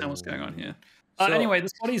I understand what's going on here. So- Anyway,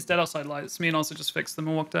 this body's dead outside lights. Me and also just fixed them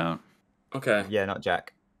and walked out. Okay. Yeah, not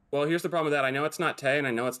Jack. Well, here's the problem with that. I know it's not Tay, and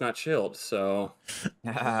I know it's not Chilled, so...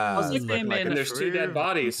 Also came in and there's two dead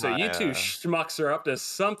bodies, so you two schmucks are up to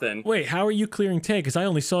something. Wait, how are you clearing Tay? Because I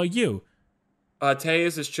only saw you. Tay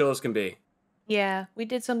is as chill as can be. Yeah, we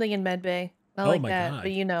did something in medbay. Not Oh like my that, God.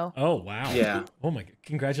 but you know. Oh wow. Yeah. Oh my God.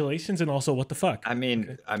 Congratulations, and also what the fuck? I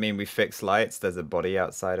mean, we fixed lights. There's a body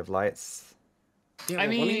outside of lights. Yeah, I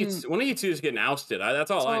well, mean- one of you two is getting ousted.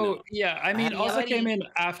 That's all I know. So, yeah, I mean, Ozza came in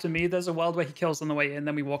after me. There's a world where he kills on the way in,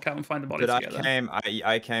 then we walk out and find the bodies But together.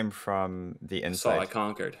 I came from the inside. So I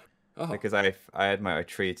conquered. Oh. Because I had my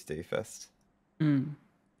tree to do first.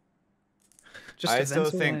 Just I still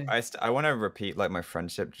events think away. I want to repeat like my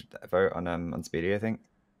friendship vote on Speedy. I think.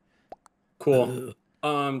 Cool.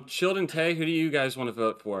 Chilled and Tay, who do you guys want to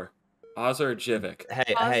vote for? Ozza or Jivik?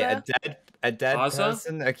 Hey, a dead Ozza?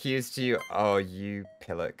 person accused you. Oh, you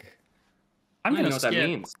pillock. I'm I don't gonna know what that skip.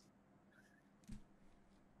 means.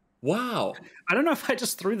 Wow. I don't know if I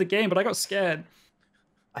just threw the game, but I got scared.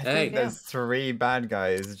 I think there's 3 bad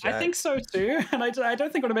guys. Jack. I think so too, and I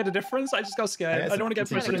don't think it would have made a difference. I just got scared. I don't want to get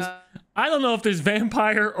pushed. I don't know if there's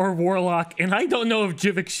vampire or warlock, and I don't know if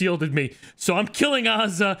Jivik shielded me. So I'm killing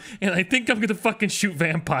Azza, and I think I'm gonna fucking shoot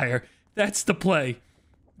vampire. That's the play.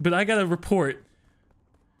 But I gotta report.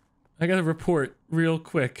 I gotta report real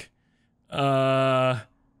quick. Let's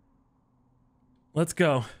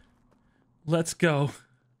go. Let's go.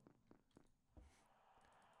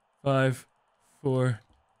 5, 4.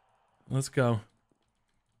 Let's go.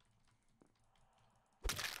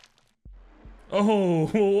 Oh,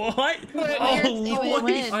 what? Oh,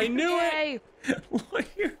 Win. I knew it.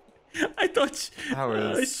 Lawyer. I thought That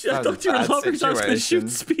was I thought you were bad lovers. I was gonna shoot situation.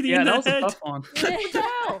 Speedy Yeah, in the that was a head. tough one.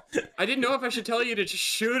 I didn't know if I should tell you to just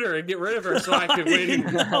shoot her and get rid of her so I could win.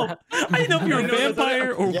 No, I didn't know if you were a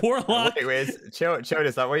vampire or warlock. Wait, Chilled,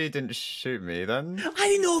 is that why you didn't shoot me then? I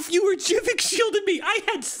didn't know if you were Jivik shielded me. I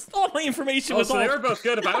had all my information. Oh, was so all... they were both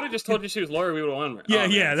good. If I would have just told you she was Laura, we would have won. Yeah, Oh,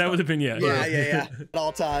 yeah, man, that so- would have been Yeah. At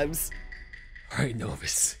all times. All right,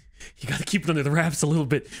 Novus, you got to keep it under the wraps a little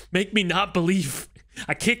bit. Make me not believe.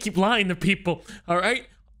 I can't keep lying to people. All right,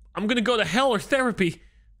 I'm gonna go to hell or therapy.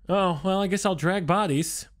 Oh well, I guess I'll drag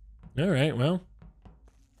bodies. All right, well,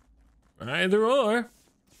 either or.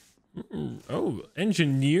 Oh,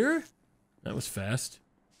 engineer? That was fast.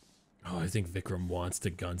 Oh, I think Vikram wants to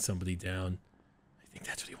gun somebody down. I think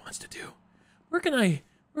that's what he wants to do. Where can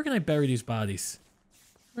I bury these bodies?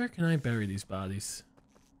 Where can I bury these bodies?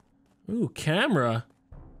 Ooh, camera.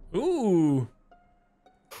 Ooh.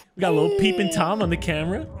 We got a little peeping Tom on the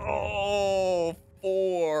camera. Oh,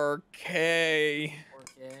 4K.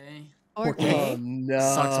 4K. Oh no.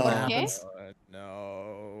 Sucks when that Okay. happens.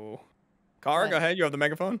 No. Car, go ahead. You have the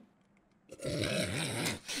megaphone.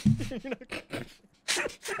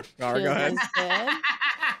 Car, go ahead. Is dead.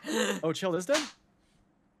 Oh, Chill is dead?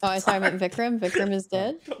 Oh, I thought I meant Vikram. Vikram is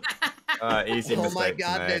dead. Easy Oh my mistake to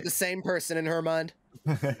god, they're make. the same person in her mind.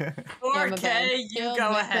 4K, you go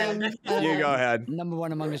ahead. You go ahead. Number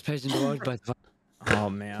one among his patients in the world, but Oh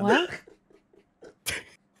man. What?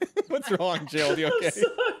 What's wrong, Jill? You okay?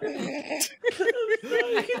 I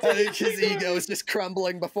think his ego is just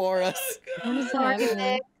crumbling before us. What is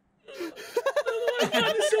happening? I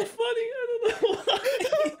find it so funny. I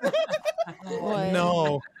don't know why.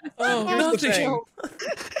 No. Oh, Here's the nothing. thing.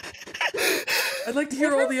 I'd like to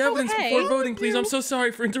hear all the evidence before voting, please. I'm so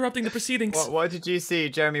sorry for interrupting the proceedings. What did you see,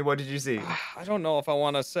 Jeremy? What did you see? I don't know if I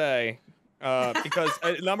want to say, because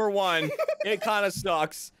number one, it kind of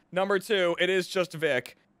sucks. Number two, it is just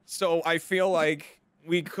Vic. So I feel like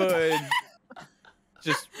we could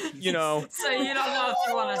just, you know. So you don't know if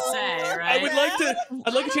you want to say, right?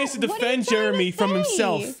 I'd like a chance to defend Jeremy from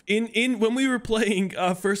himself. When we were playing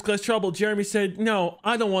First Class Trouble, Jeremy said, "No,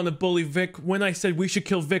 I don't want to bully Vic." When I said we should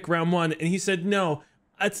kill Vic round 1, and he said, "No,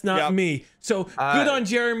 that's not me." So good on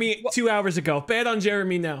Jeremy 2 hours ago. Bad on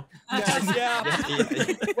Jeremy now. Yeah.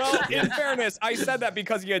 Well, in fairness, I said that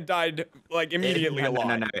because he had died like immediately a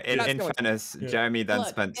lot. No. In fairness, Jeremy then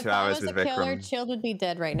spent 2 hours with If I was a killer, Vikram. Chilled would be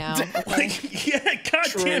dead right now. Yeah,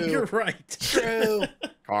 goddamn, you're right. True.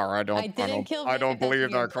 Car, I don't believe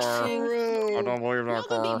that car. True. I don't believe that Chilled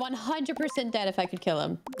would car. be 100% dead if I could kill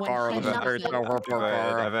him. Car, this is bait 100%. self-report, I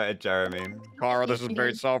car. voted Jeremy. Car, this is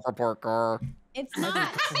bait self-report, car. It's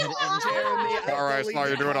not. Jeremy, Cara, I saw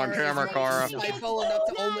you do it on camera, Cara. Spiteful enough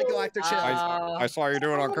to only go after Chill. I saw you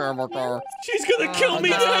do it on camera, Cara. She's gonna kill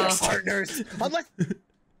me next. Partners. Unless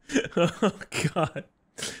Oh God.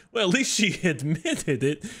 Well, at least she admitted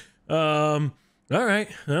it. All right.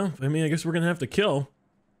 Well, I mean, I guess we're gonna have to kill.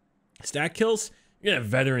 Stack kills. You're gonna have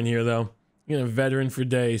veteran here, though. You're gonna have veteran for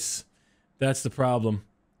days. That's the problem.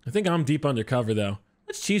 I think I'm deep undercover, though.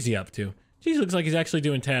 What's Cheesy up to? Cheesy looks like he's actually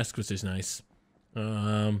doing tasks, which is nice.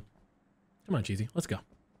 Come on, Cheesy. Let's go.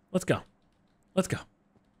 Let's go. Let's go.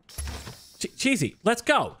 Cheesy, let's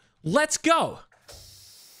go. Let's go.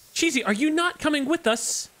 Cheesy, are you not coming with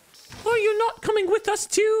us? Are you not coming with us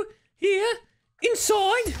too? Here?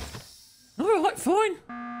 Inside? Alright, fine.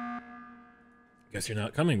 Guess you're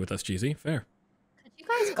not coming with us, Cheesy. Fair. You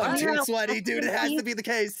guys go I'm too there. sweaty, dude. It has to be the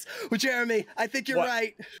case. With Jeremy, I think you're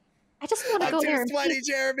right. I just want to I'm go too there. sweaty,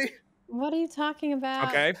 Jeremy. What are you talking about?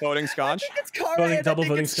 Okay, voting Scotch. It's Cara. Voting- and I double think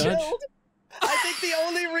voting it's Scotch? Chilled. I think the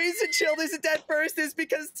only reason Chilled isn't dead first is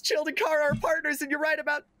because Chilled and Cara are partners, and you're right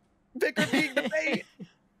about Vicar being the bait.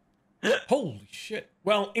 Holy shit.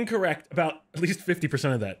 Well, incorrect about at least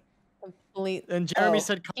 50% of that. And Jeremy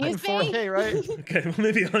said in 4K, right? Okay, well,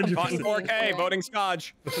 maybe 100%. Voting 4K, voting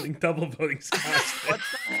Scotch. Voting double voting Scotch. Wait,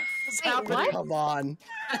 what? Come on.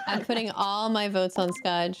 I'm putting all my votes on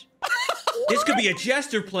Scudge. This could be a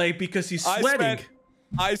jester play because he's sweating.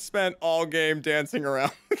 I spent all game dancing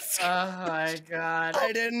around. Oh my god.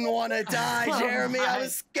 I didn't want to die, Jeremy. I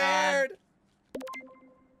was scared.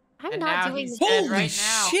 I'm And not now doing he's this. dead Holy right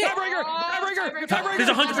now. shit. Tiebreaker! Tiebreaker! There's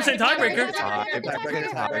a 100% tiebreaker.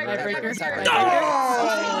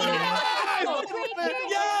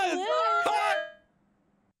 Yes!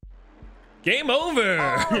 Game over.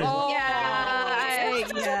 Yeah.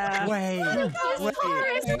 Wait. Are you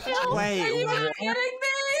not kidding me?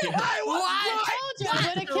 What? I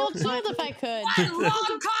would have killed Chilled if I could. What long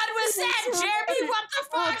con was that, Jeremy? What the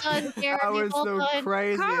fuck? Well done, Jeremy. That was well so done.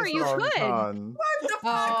 crazy. Car, you could. What the fuck?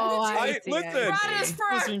 Oh, I see. Listen. Brought us for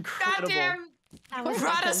was a incredible. goddamn. That was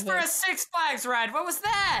Brought us for a good. Six Flags ride. What was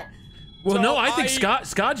that? Well, So no, I think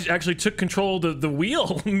Scott actually took control of the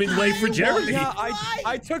wheel midway for Jeremy. Yeah,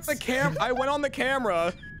 I took the I went on the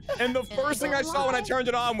camera, and the first thing I saw when I turned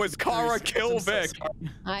it on was Cara kill Vic.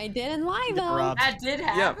 I didn't lie though. That did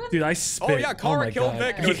happen. Dude, I spit. Oh yeah, Cara my killed God.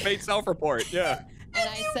 Vic, and it was fate self-report. Yeah. And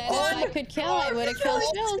I said if I could kill, I would have killed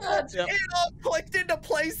Chilled. It all clicked into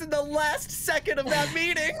place in the last second of that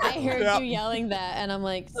meeting. I heard you yelling that, and I'm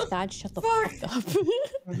like, Scott, shut the fuck up.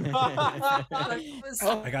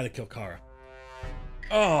 I gotta kill Cara.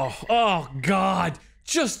 Oh God!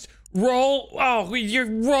 Just roll. Oh,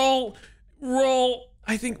 you roll.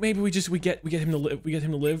 I think maybe we get him to live. We get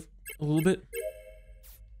him to live a little bit.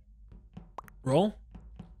 Roll.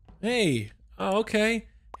 Hey. Oh, okay.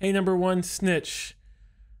 Hey, number one snitch.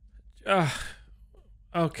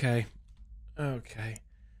 Okay. Okay.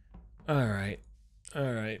 All right.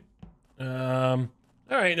 All right. All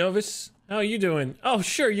right, Novus. How you doing? Oh,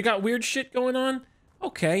 sure. You got weird shit going on?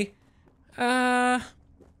 Okay.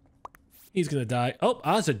 He's gonna die. Oh,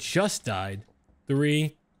 Ozza just died.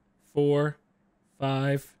 3, 4,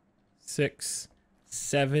 5, 6,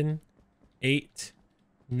 7, 8,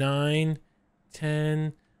 9,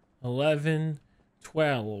 10, 11,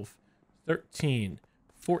 12, 13,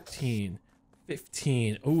 14,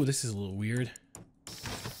 15. Oh, this is a little weird.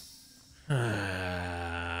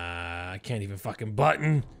 I can't even fucking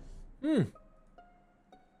button. Well,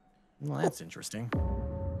 that's interesting.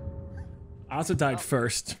 I also died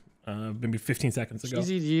first, maybe 15 seconds ago.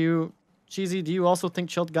 Cheesy, do you also think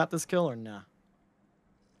Chilled got this kill or nah?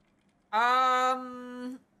 Yeah,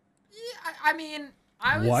 I mean,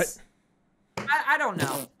 I was. What? I don't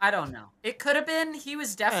know. I don't know. It could have been. He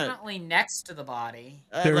was definitely next to the body.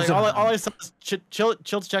 Like, all I saw is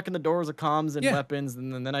Chilled's checking the doors of comms and weapons,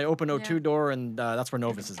 and then I open O2 door, and that's where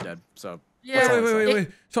Novus is dead. So yeah, wait.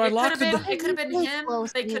 So I locked the door. It could have been him.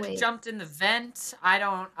 They could have jumped in the vent.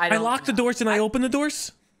 I locked the doors and I opened the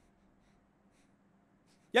doors.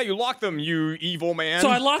 Yeah, you locked them, you evil man. So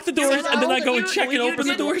I locked the doors and then I go and check and open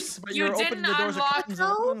the doors. You didn't unlock.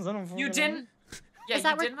 You didn't. Yeah, you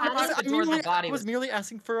didn't unlock the door. The body I was merely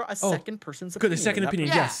asking for a second person's opinion. Good, a second opinion.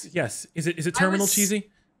 Yes. Is it terminal, Cheesy?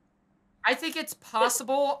 I think it's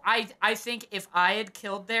possible. I think if I had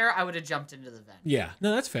killed there, I would have jumped into the vent. Yeah,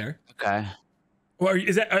 no, that's fair. Okay. Well,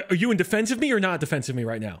 are you in defense of me or not defense of me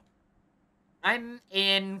right now? I'm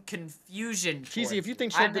in confusion. Cheesy, if you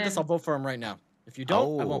think Chilled did this, I'll vote for him right now. If you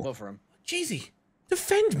don't, I won't vote for him. Cheesy,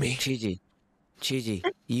 defend me. Cheesy,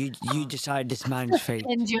 you decide this man's fate.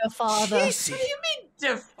 And your father. Cheesy. What do you mean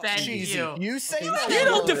defend you? You say that. You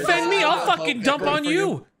don't defend me. I'll fucking dump on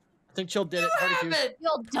you. I think Chilled did it.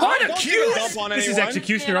 Hard accused. This is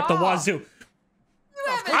executioner up the wazoo.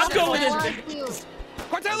 I'm going in.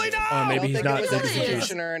 Oh, maybe he's not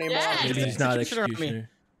executioner anymore. Maybe he's not executioner.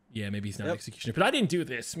 Yeah, maybe he's not executioner. But I didn't do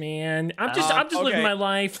this, man. I'm just living my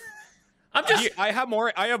life. I have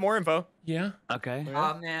more info. Yeah. Okay.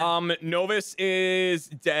 Oh man. Novus is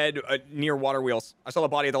dead near water wheels. I saw the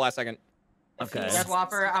body at the last second. Okay.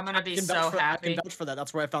 Swapper, I'm gonna be so happy. I can vouch for that.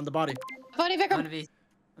 That's where I found the body. Buddy Vikram. I'm gonna be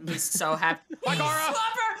so happy. Swapper,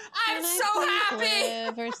 I'm so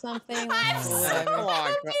happy. Or something. Come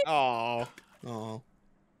on. Oh.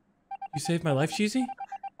 You saved my life, Cheesy?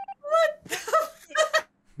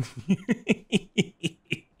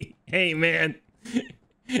 Hey, man.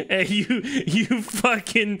 Hey, you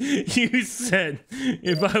said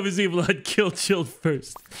if I was able, I'd kill Chilled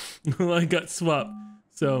first. Well, I got swapped.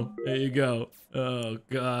 So, there you go. Oh,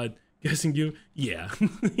 God. Guessing you? Yeah.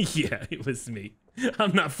 Yeah, it was me.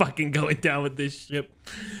 I'm not fucking going down with this ship.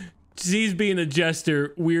 He's being a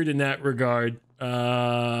jester. Weird in that regard.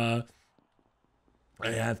 I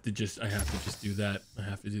have to just do that. I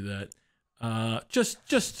have to do that.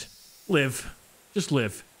 Just live. Just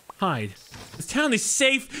live. Hide. This town is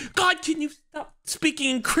safe. God, can you stop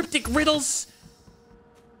speaking in cryptic riddles?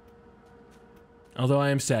 Although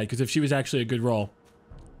I am sad, because if she was actually a good role.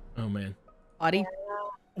 Oh, man. Body?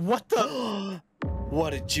 What the?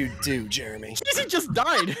 What did you do, Jeremy? Cheesy just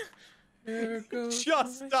died.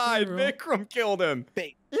 Just died. Vikram killed him.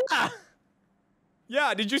 Yeah.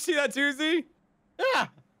 Yeah, did you see that, Susie? Yeah.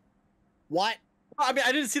 What? I mean,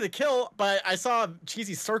 I didn't see the kill, but I saw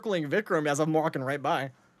Cheesy circling Vikram as I'm walking right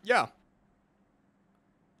by. Yeah.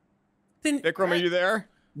 Then, Vikram, are you there?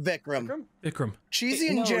 Vikram. Cheesy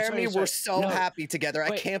and Jeremy were so happy together.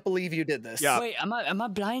 Wait. I can't believe you did this. Yeah. Wait, am I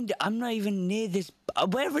blind? I'm not even near this.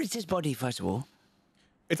 Where is this body, first of all?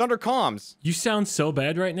 It's under comms. You sound so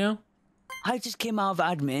bad right now. I just came out of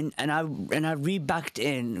admin and I re-backed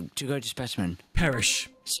in to go to specimen. Perish.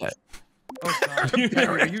 So. Oh God.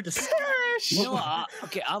 Are you just? You know what?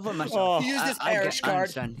 Okay, I'll vote myself. Use this parish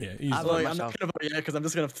card. Yeah, I'll vote I'm myself. not gonna vote yet because I'm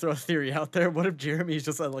just gonna throw a theory out there. What if Jeremy's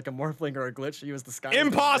just like a morphling or a glitch? He was the sky.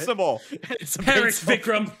 Impossible. Perish,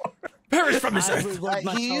 Vikram. Perish from this earth.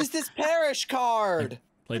 He used his parish card.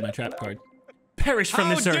 Played my trap card. Perish from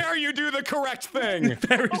this earth. How dare you do the correct thing?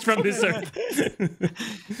 Perish from this earth.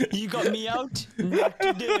 You got me out. Not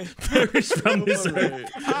today. Perish from this earth.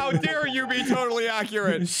 How dare you be totally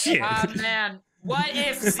accurate? Shit. Man. What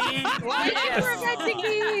if, Z? What if?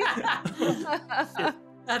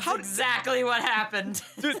 That's exactly what happened.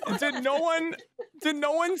 Did no one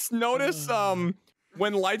notice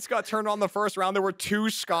when lights got turned on the first round there were 2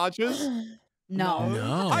 Scotches?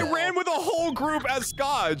 No. I ran with a whole group as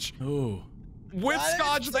Scotch. Oh. With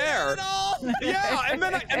Scotch there. Yeah, and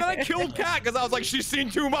then I killed Kat because I was like, she's seen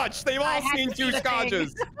too much. They've all seen 2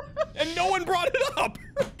 Scotches. And no one brought it up.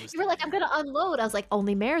 You were like, I'm gonna unload. I was like,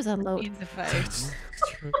 only mares unload.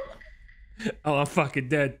 Oh, I'm fucking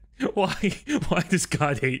dead. Why does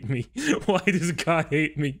God hate me? Why does God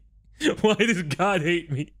hate me? Why does God hate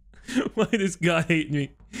me? Why does God hate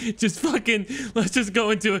me? Just fucking, let's just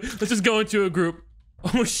go into a group.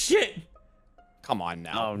 Oh shit. Come on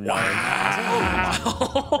now. Oh no.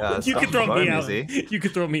 Wow. Yeah, You can throw me out. bonusy. You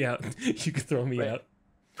can throw me out. You can throw me out.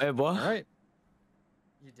 Wait, what? All right.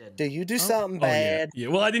 You did. Did you do something bad? Yeah.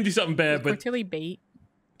 Well, I didn't do something bad, but Tilly bait.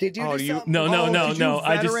 Did you do something? no. Did you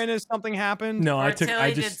I just veteran as something happened? no. I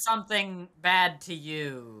Tilly just did something bad to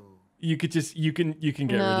you. You could just you can get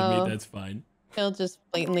rid of No. me. That's fine. He'll just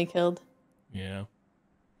blatantly killed. Yeah.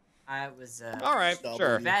 I was All right,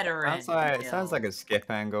 sure. veteran. Sounds like a skip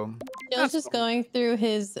angle. Phil's just going through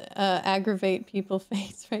his aggravate people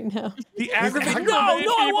phase right now. The aggravate? No,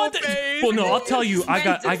 I want that. Well, no, I'll tell you. I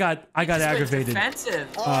got aggravated. Defensive.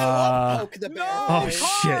 Oh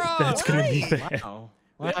shit, that's gonna be bad.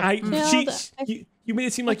 You made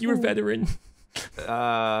it seem like you were veteran.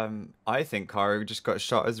 I think Karu just got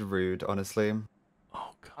shot as rude, honestly.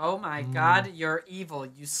 Oh my god, you're evil,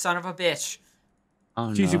 you son of a bitch.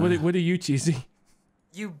 Oh, Cheesy, no. what are you, Cheesy?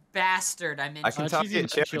 You bastard, I meant I can tell you,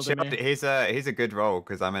 Chilled, he's a good role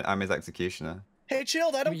because I'm his executioner. Hey,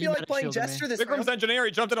 Chilled, I don't feel like playing Jester this Vikram's engineer,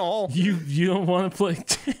 he jumped in a hole. You don't want to play.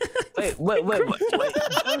 Wait.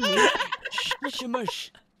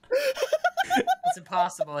 It's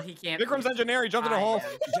impossible, he can't. Vikram's engineer, he jumped in a hole.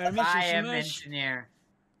 I am engineer.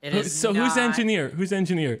 It is So who's not- engineer? Who's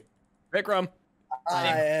engineer? Vikram. I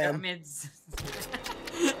am.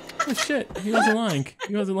 Oh shit, he wasn't lying.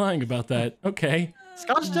 He wasn't lying about that. Okay.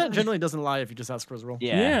 Scotch generally doesn't lie if you just ask for his role.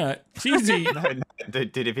 Yeah. Cheesy. No,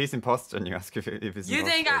 dude, if he's imposter and you ask if he's You imposter,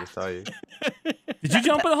 think I'll just tell you. Did you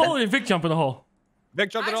jump in the hole or did Vic jump in the hole?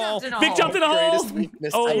 Vic jumped in the hole. Vic jumped in the hole.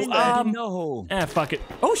 Oh, no. Fuck it.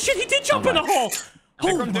 Oh shit, he did jump in the hole.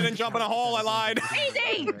 Vikram didn't jump in a hole, I lied.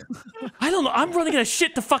 Easy! I don't know. I'm running out of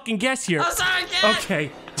shit to fucking guess here. Oh, sorry, again.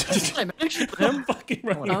 Okay. I'm fucking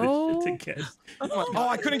running out of shit to guess. Oh,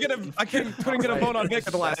 I couldn't get a vote on Vic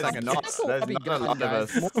at the last second. There's not a lot of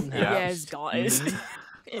us. Yeah. Yes, guys.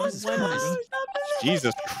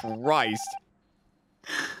 Jesus Christ.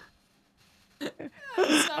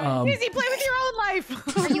 Easy, play with your own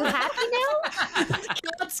life. Are you happy now?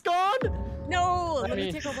 That's gone. No, let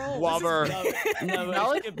me take a roll. Wobber. No,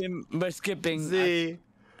 we're skipping. Z,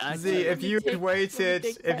 if you had waited,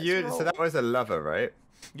 so that was a lover, right?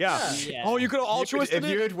 Yeah. Oh, you could have altruisted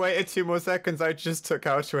If you had waited 2 more seconds, I just took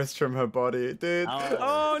altruist from her body, dude.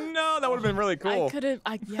 Oh no, that would have been really cool.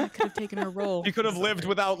 I could have taken her role. You could have lived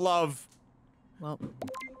without love. Well,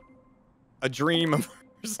 a dream of.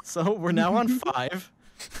 So we're now on 5.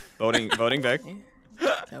 Voting Vic.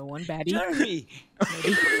 So one baddie. Jeremy!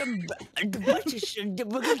 We're going to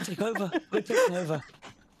take over. We're taking over.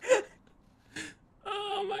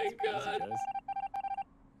 Oh my god.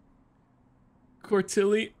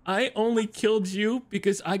 Cortilli, I only killed you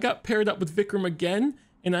because I got paired up with Vikram again,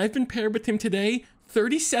 and I've been paired with him today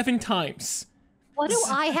 37 times. What do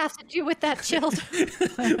I have to do with that, Chilled?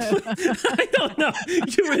 I don't know.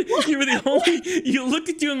 You were the only. You looked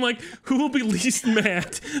at you and like, who will be least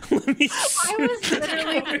mad? Let me see. I was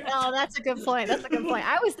literally. Oh, that's a good point. That's a good point.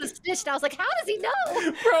 I was the snitch. I was like, how does he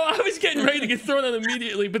know? Bro, I was getting ready to get thrown out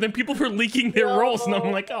immediately, but then people were leaking their roles, and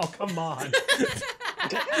I'm like, oh, come on.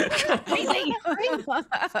 Crazy.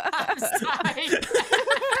 I'm sorry.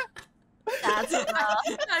 That's rough.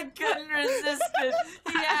 I couldn't resist it.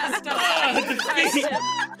 He asked a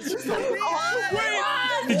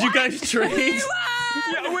Did you guys trade?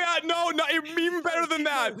 Yeah, we had no, even better than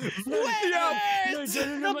that. Yeah. It's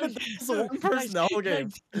a one-person whole game.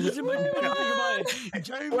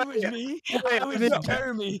 Jeremy was me. I was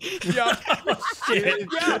Jeremy. Yeah. Shit.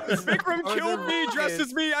 Yeah. Vikram killed me dressed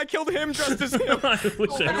as me. I killed him dressed as him. I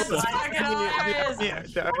wish I saw.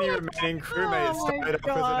 The only remaining crewmate started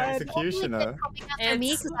off as an executioner. For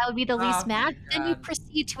me, because I would be the least mad. Then you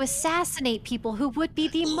proceed to assassinate people who would be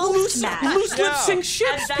the most mad. Loose lip sync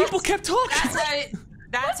shit. People kept talking.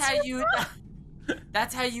 That's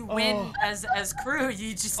how you win as crew.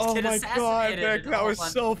 You just Oh get my assassinated. god, Vic, that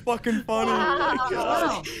was so fucking funny. Wow. Oh my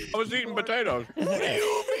god. I was eating potatoes. He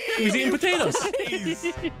was eating potatoes.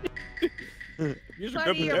 These are Why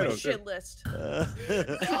good do you have a potatoes. shit list? What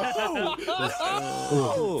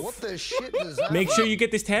the shit does that Make sure you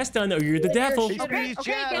get this task done, or you're the devil. Okay,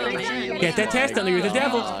 Get that task done, or you're the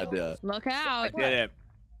devil. Look out. I did it.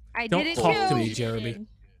 I Don't did it talk too. to me, Jeremy.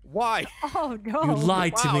 Why? Oh no. You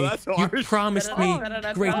lied to Wow, me. that's You harsh. promised me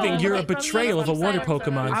great thing. You're a betrayal of a water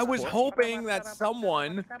Pokemon. I was hoping that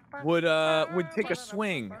someone would take a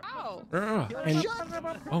swing. Oh. And,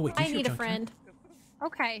 oh wait, I did you need a hear friend.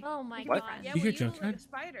 Okay. Oh my What? god. You hear Junkyard?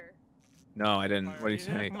 No, I didn't. What do you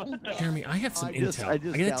say? Jeremy, I have some I intel. I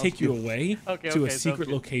just gotta take you gouged away Okay, to a okay, secret sounds good.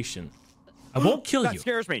 location. I won't kill That you.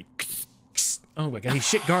 scares me. Oh my god, he's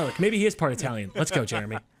shit garlic. Maybe he is part Italian. Let's go,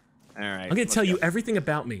 Jeremy. All right. I'm gonna let's tell you go. everything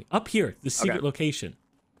about me up here, the secret location.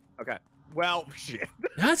 Okay. Well, shit.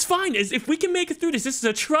 That's fine. If we can make it through this, this is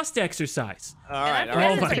a trust exercise. All right. All Oh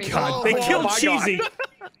right. my god, they Oh killed my Cheesy. God.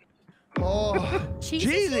 Oh,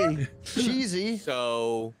 Cheesy. cheesy.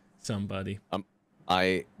 So Somebody.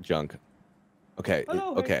 I junk. Okay.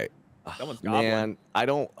 Hello, okay. Someone's got Man, I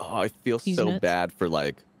don't. Oh, I feel so bad for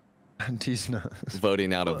like He's not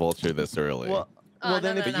voting out a vulture this early. Well,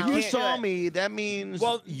 then if you saw me, that means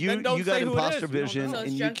you got imposter vision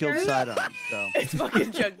and you killed Sidearm. So. It's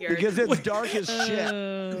fucking Junkyard. Because it's dark as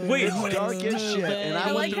shit. Wait, it's dark as shit. And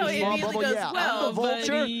I went through a small bubble. Yeah, I'm the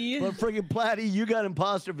vulture, buddy. but friggin' Platty, you got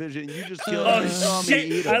imposter vision. You just killed Oh me. Saw me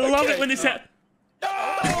shit! eat I him. love it when this happens.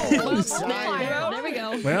 There we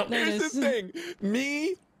go. Well, there it Here's is. the thing: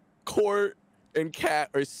 me, Court, and Kat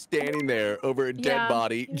are standing there over a dead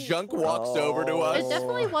body. Junk walks over to us. It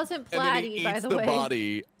definitely wasn't and then he Platty, eats by the the way.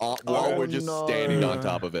 body while we're just standing on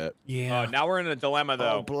top of it. Yeah. Now we're in a dilemma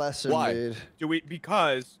though. Oh, bless him, Why? dude. Do we?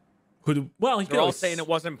 Because Well, he they're all goes. saying it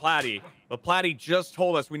wasn't Platty, but Platty just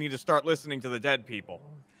told us we need to start listening to the dead people.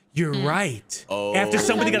 You're right. Oh. After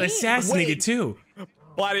somebody got assassinated too.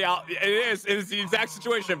 Platty, it is the exact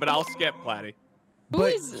situation, but I'll skip Platty. Who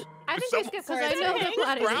is? I think we skip because I know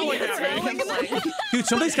that Platty is. Dude,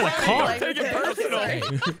 somebody's got a car. Take it personal.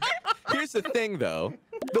 Here's the thing, though: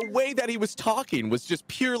 the way that he was talking was just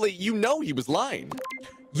purely, he was lying.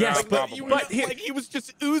 Yes, but here, like he was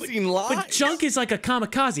just oozing lies. but Junk is like a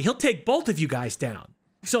kamikaze. He'll take both of you guys down.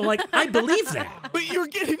 So like, I believe that. But you're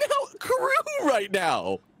getting out crew right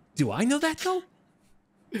now. Do I know that though?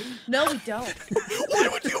 No, we don't. Why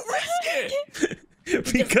would you risk it?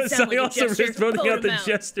 Because sound I like a also jester. risked voting Vote out the him out.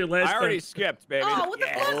 jester last I already time. skipped, baby. Oh, what the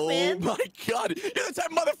fuck, Oh man? my god! You're the type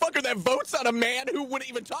of motherfucker that votes on a man who wouldn't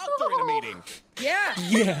even talk during a meeting. Yeah.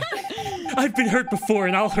 Yeah, I've been hurt before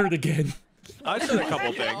and I'll hurt again. I said a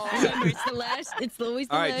couple things. Remember, it's the last. It's always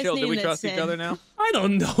the All last right, Chill. name Do we that's trust each said. other now? I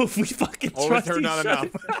don't know if we fucking Or trust was there each not other.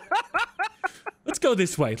 enough? Let's go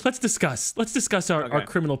this way. Let's discuss. Let's discuss our Okay.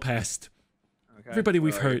 criminal past. Okay. Everybody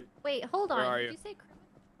we've Where are you? hurt. Wait, hold Where on. are Did you? you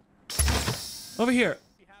say Over here.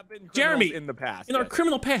 We have been criminals Jeremy, in the past. in our yes.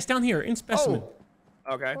 criminal past down here in specimen.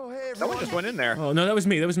 Okay. Oh, hey, Someone just went in there. Oh no, that was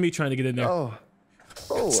me. That was me trying to get in there. Oh.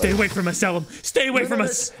 Stay away from us, Ellum. Stay away No, from no,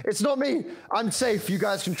 us. It's not me. I'm safe. You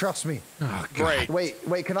guys can trust me. Oh, Great.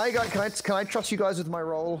 Wait. Can I trust you guys with my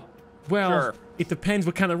role? Well, Sure. it depends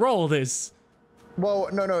what kind of role it is. Well,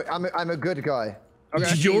 no. I'm a good guy.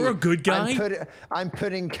 Okay. You're a good guy? I'm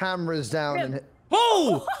putting cameras down and.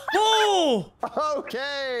 Oh! Oh!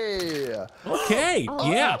 Okay. Okay.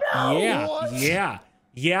 Yeah. Yeah. What? Yeah.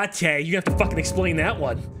 Yeah, Tay. You have to fucking explain that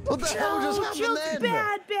one. What the hell just happened then?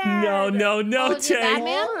 Bad. No, Oh, is it Tay.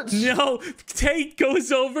 Batman? What? No. Tay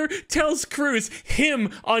goes over, tells Cruz, him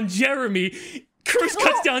on Jeremy. Cruz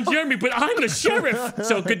cuts down Jeremy, but I'm the sheriff.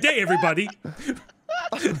 So good day, everybody.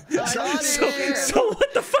 So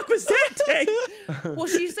what the fuck was that, Tay? Well,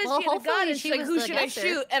 she said Well, she had a gun, hopefully and she she's like, was "Who the should I guesser."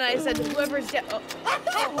 shoot?" And I said, "Whoever's dead."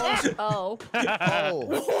 Oh.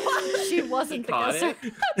 Oh. She wasn't the guesser.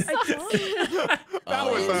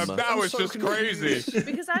 That was so just crazy.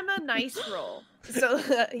 Because I'm a nice roll. So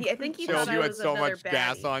I think he Chilled, thought I you had was so another much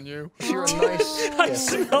gas baddie. on you. You're a nice. I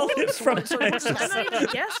smelled it from Texas. I'm not even a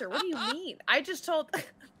guesser. What do you mean? I just told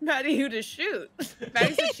Maddie who to shoot.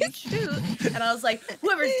 Maddie said she'd shoot, and I was like,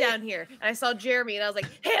 "Whoever's down here." And I saw Jeremy, and I was like,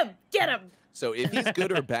 "Him, get him!" So if he's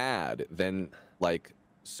good or bad, then like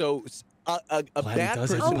a bad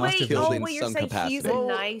does it. person Oh was wait, killed in you're some saying capacity. he's a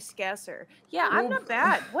nice guesser. Yeah, I'm not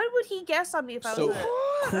bad. What would he guess on me if I So was a...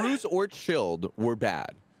 Cruz or Chilled were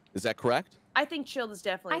bad. Is that correct? I think Chilled is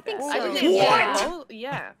definitely I think bad. so. I think What?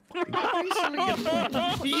 Yeah.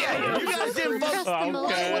 Yeah, you guys didn't vote. What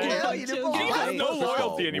the hell? You didn't vote. You have no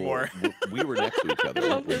loyalty anymore. We were next to each other.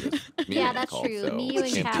 Like, we're just- me Yeah, and that's Nicole, true. so Me, you, we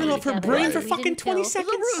and can't Kat do Turn were off her together. brain for We fucking didn't 20 kill.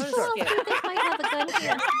 seconds. Oh, dude, this might have a gun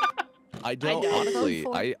here. I don't I honestly.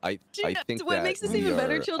 vote for. I think What that makes this we even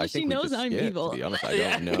better, are- Chilled, I is she think we knows just I'm skip, evil. To be honest, I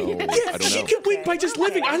don't know. I Yeah, don't she know. can win by just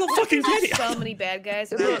living. I don't fucking get it. So many bad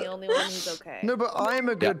guys, and I'm the only one who's okay. No, but I'm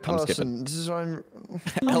a good I'm skipping. person. This is why I'm.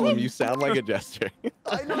 Ellen, you sound like a jester.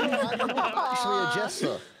 I know. I'm not actually a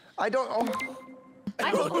jester. I don't. Oh.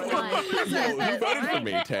 I think we won. You voted for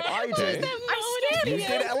me, Tay. I Tay. did. You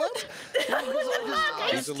did, Ellen?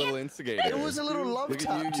 He's a little instigator. It was a little love Look at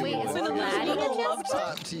tap to Wait, you. is it a It was laddie a little that love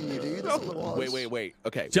tap to you, dude. That's what it was. Wait.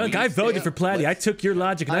 Okay. Junk, we I voted stand- for Platty. I took your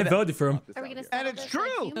logic and I voted for him. Are we gonna And it's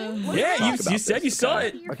true. Yeah, Talk you about said this, you saw okay.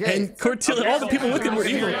 it. Okay. And Cortilla, all the people looking were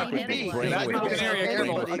evil.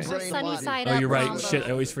 Sunny side Oh, up. you're right. Wombo. Shit,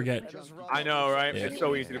 I always forget. I know, right? Yeah. It's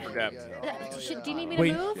so easy to forget. Do you need me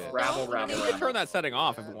Wait. to move? You can turn that setting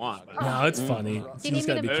off if you want. No, it's funny. Do you He's need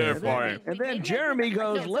gotta me be to They're careful. fine. And then Jeremy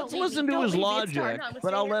goes, let's listen to his logic,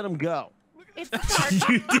 but I'll let him go. It's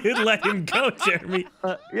the You did let him go, Jeremy.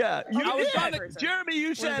 Yeah, you I was did. trying to- Jeremy,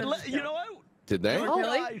 you said, you know what? Did they?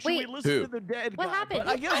 Oh, Should we wait. listen Who? to the dead What guy? happened? But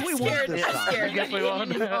I guess we won scared. this I'm time. scared. I guess we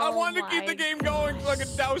won. I Oh wanted to keep the game going so I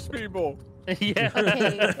could douse people. Yeah.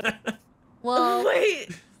 Okay. Well, Wait,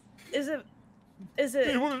 is it?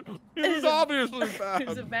 It was obviously bad.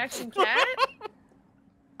 Is it Max and Cat?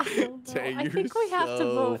 Tay, I you're think we have to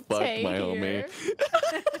so vote fucked, Tay my here.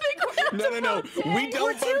 homie. No. We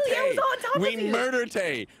don't vote Tay. We murder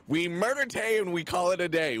Tay. We murder Tay and we call it a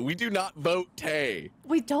day. We do not vote Tay.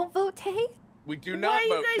 We don't vote Tay? We do not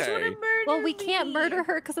vote Tay. Well, we can't murder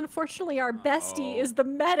her because unfortunately our bestie is the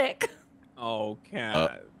medic. Oh,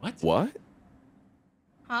 Cat. What?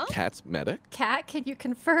 Huh? Cat's medic? Cat, can you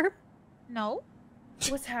confirm? No.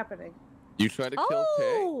 What's happening? You tried to kill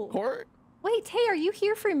Tay? Court? Wait, Tay, are you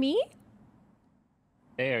here for me?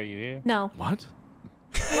 Hey, are you here? No. What?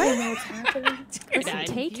 I don't know what's happening. Listen,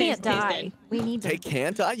 Tay can't die. We need Tay to.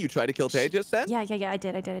 can't die? You tried to kill Tay just then? Yeah, I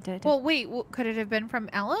did. Well, wait. Could it have been from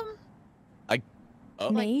Ellum?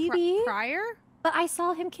 Maybe. Prior? But I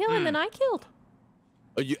saw him kill and then I killed.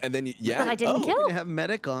 Oh, and then yeah. But I didn't We kill. can have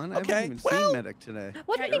medic on. I Okay, haven't even seen medic today.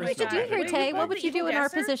 What do you think we should do here, Tay? What would you do in our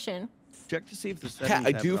position? Check to see if the Cat, settings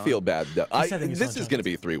I have do it on. feel bad though. settings This on is going to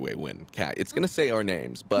be a three-way win, Cat. It's going to say our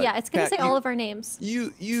names, but Yeah, it's gonna Kat, say all of our names.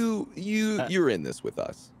 You're in this with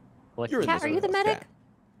us. You're in Cat, this are you with the us, medic? Kat.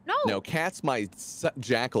 No. No, Cat's my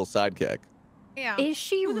jackal sidekick. Yeah. Is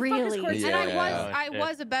she really? And I Yeah.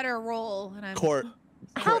 was a better role. And I'm. Court.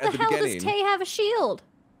 How Court, the at the hell beginning, does Tay have a shield?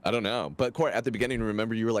 I don't know, but Court, at the beginning,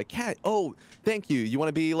 remember you were like, Cat, oh, thank you. You want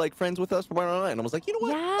to be like friends with us? And I was like, you know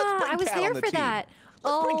what? Yeah, Let's bring I was Kat there on the for team. that.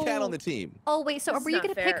 Let's bring Cat on the team. Oh wait, so This were is you not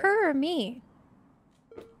gonna pick fair. her or me?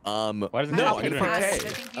 Why does it no, have I'm to gonna be pick her?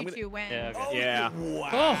 Tay. I think you two win. Yeah. Okay. Yeah.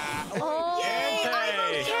 Oh, I'm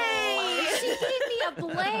okay. She gave me a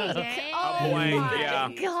blank. Oh blank, my yeah.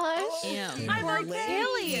 gosh. I'm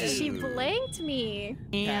okay. She blanked me.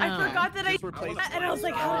 I forgot that and I was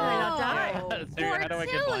like, how did I not die? Siri, how do I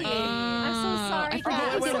get blank? I'm so sorry. I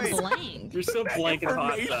forgot wait, it was wait. a blank. You're so blank and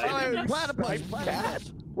hostile.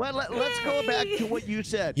 Platypus. Well, let's go back to what you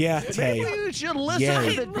said. Yeah, Maybe Tay. you should listen Yeah.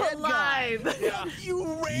 to the dead guy. You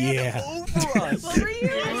ran Yeah. over us. What were you?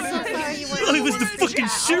 I'm so sorry you went. I was the fucking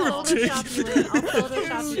sheriff, I'll Tay. Photoshop you in. I'll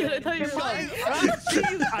Photoshop you in. I thought you were lying.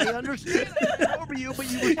 I understand that over you, but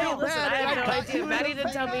you were Hey, so listen, I mad. have no idea. Maddie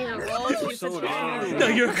didn't tell me her role. She said she didn't. No,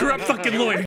 you're a corrupt fucking lawyer.